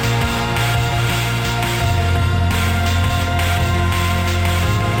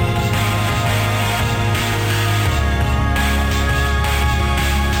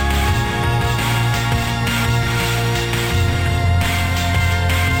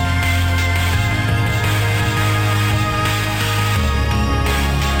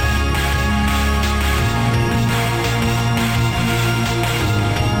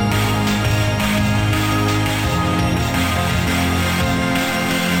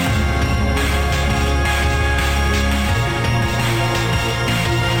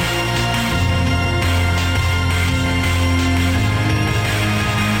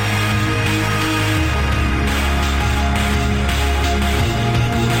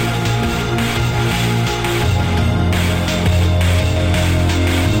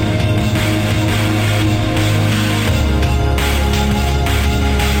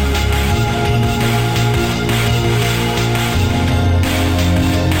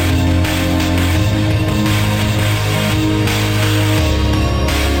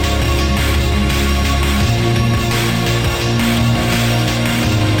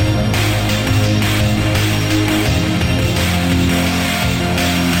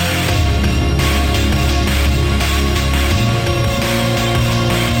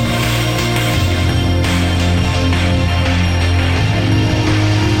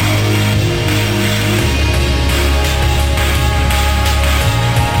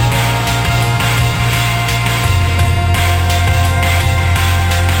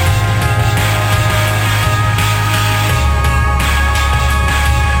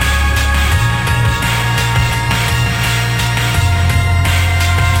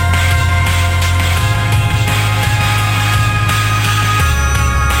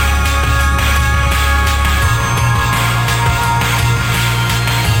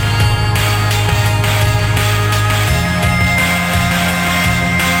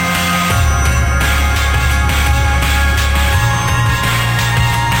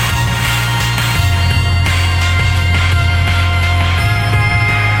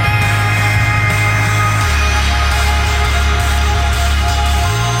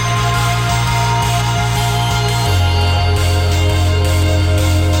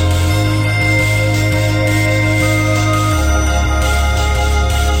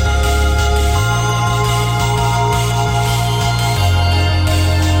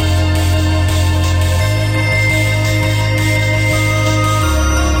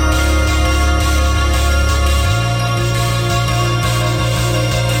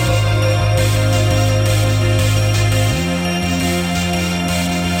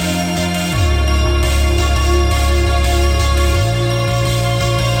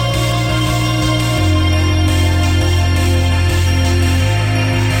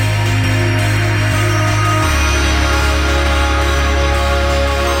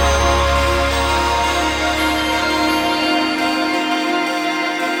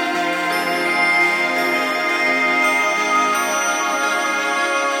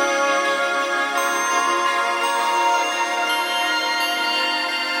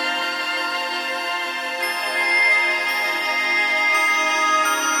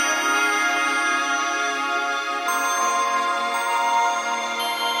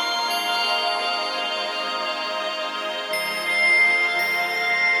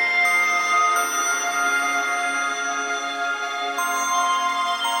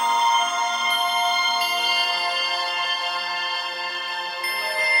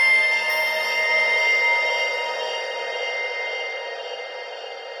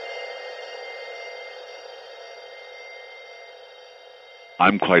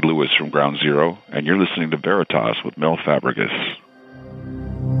 I'm Clyde Lewis from Ground Zero, and you're listening to Veritas with Mel Fabregas.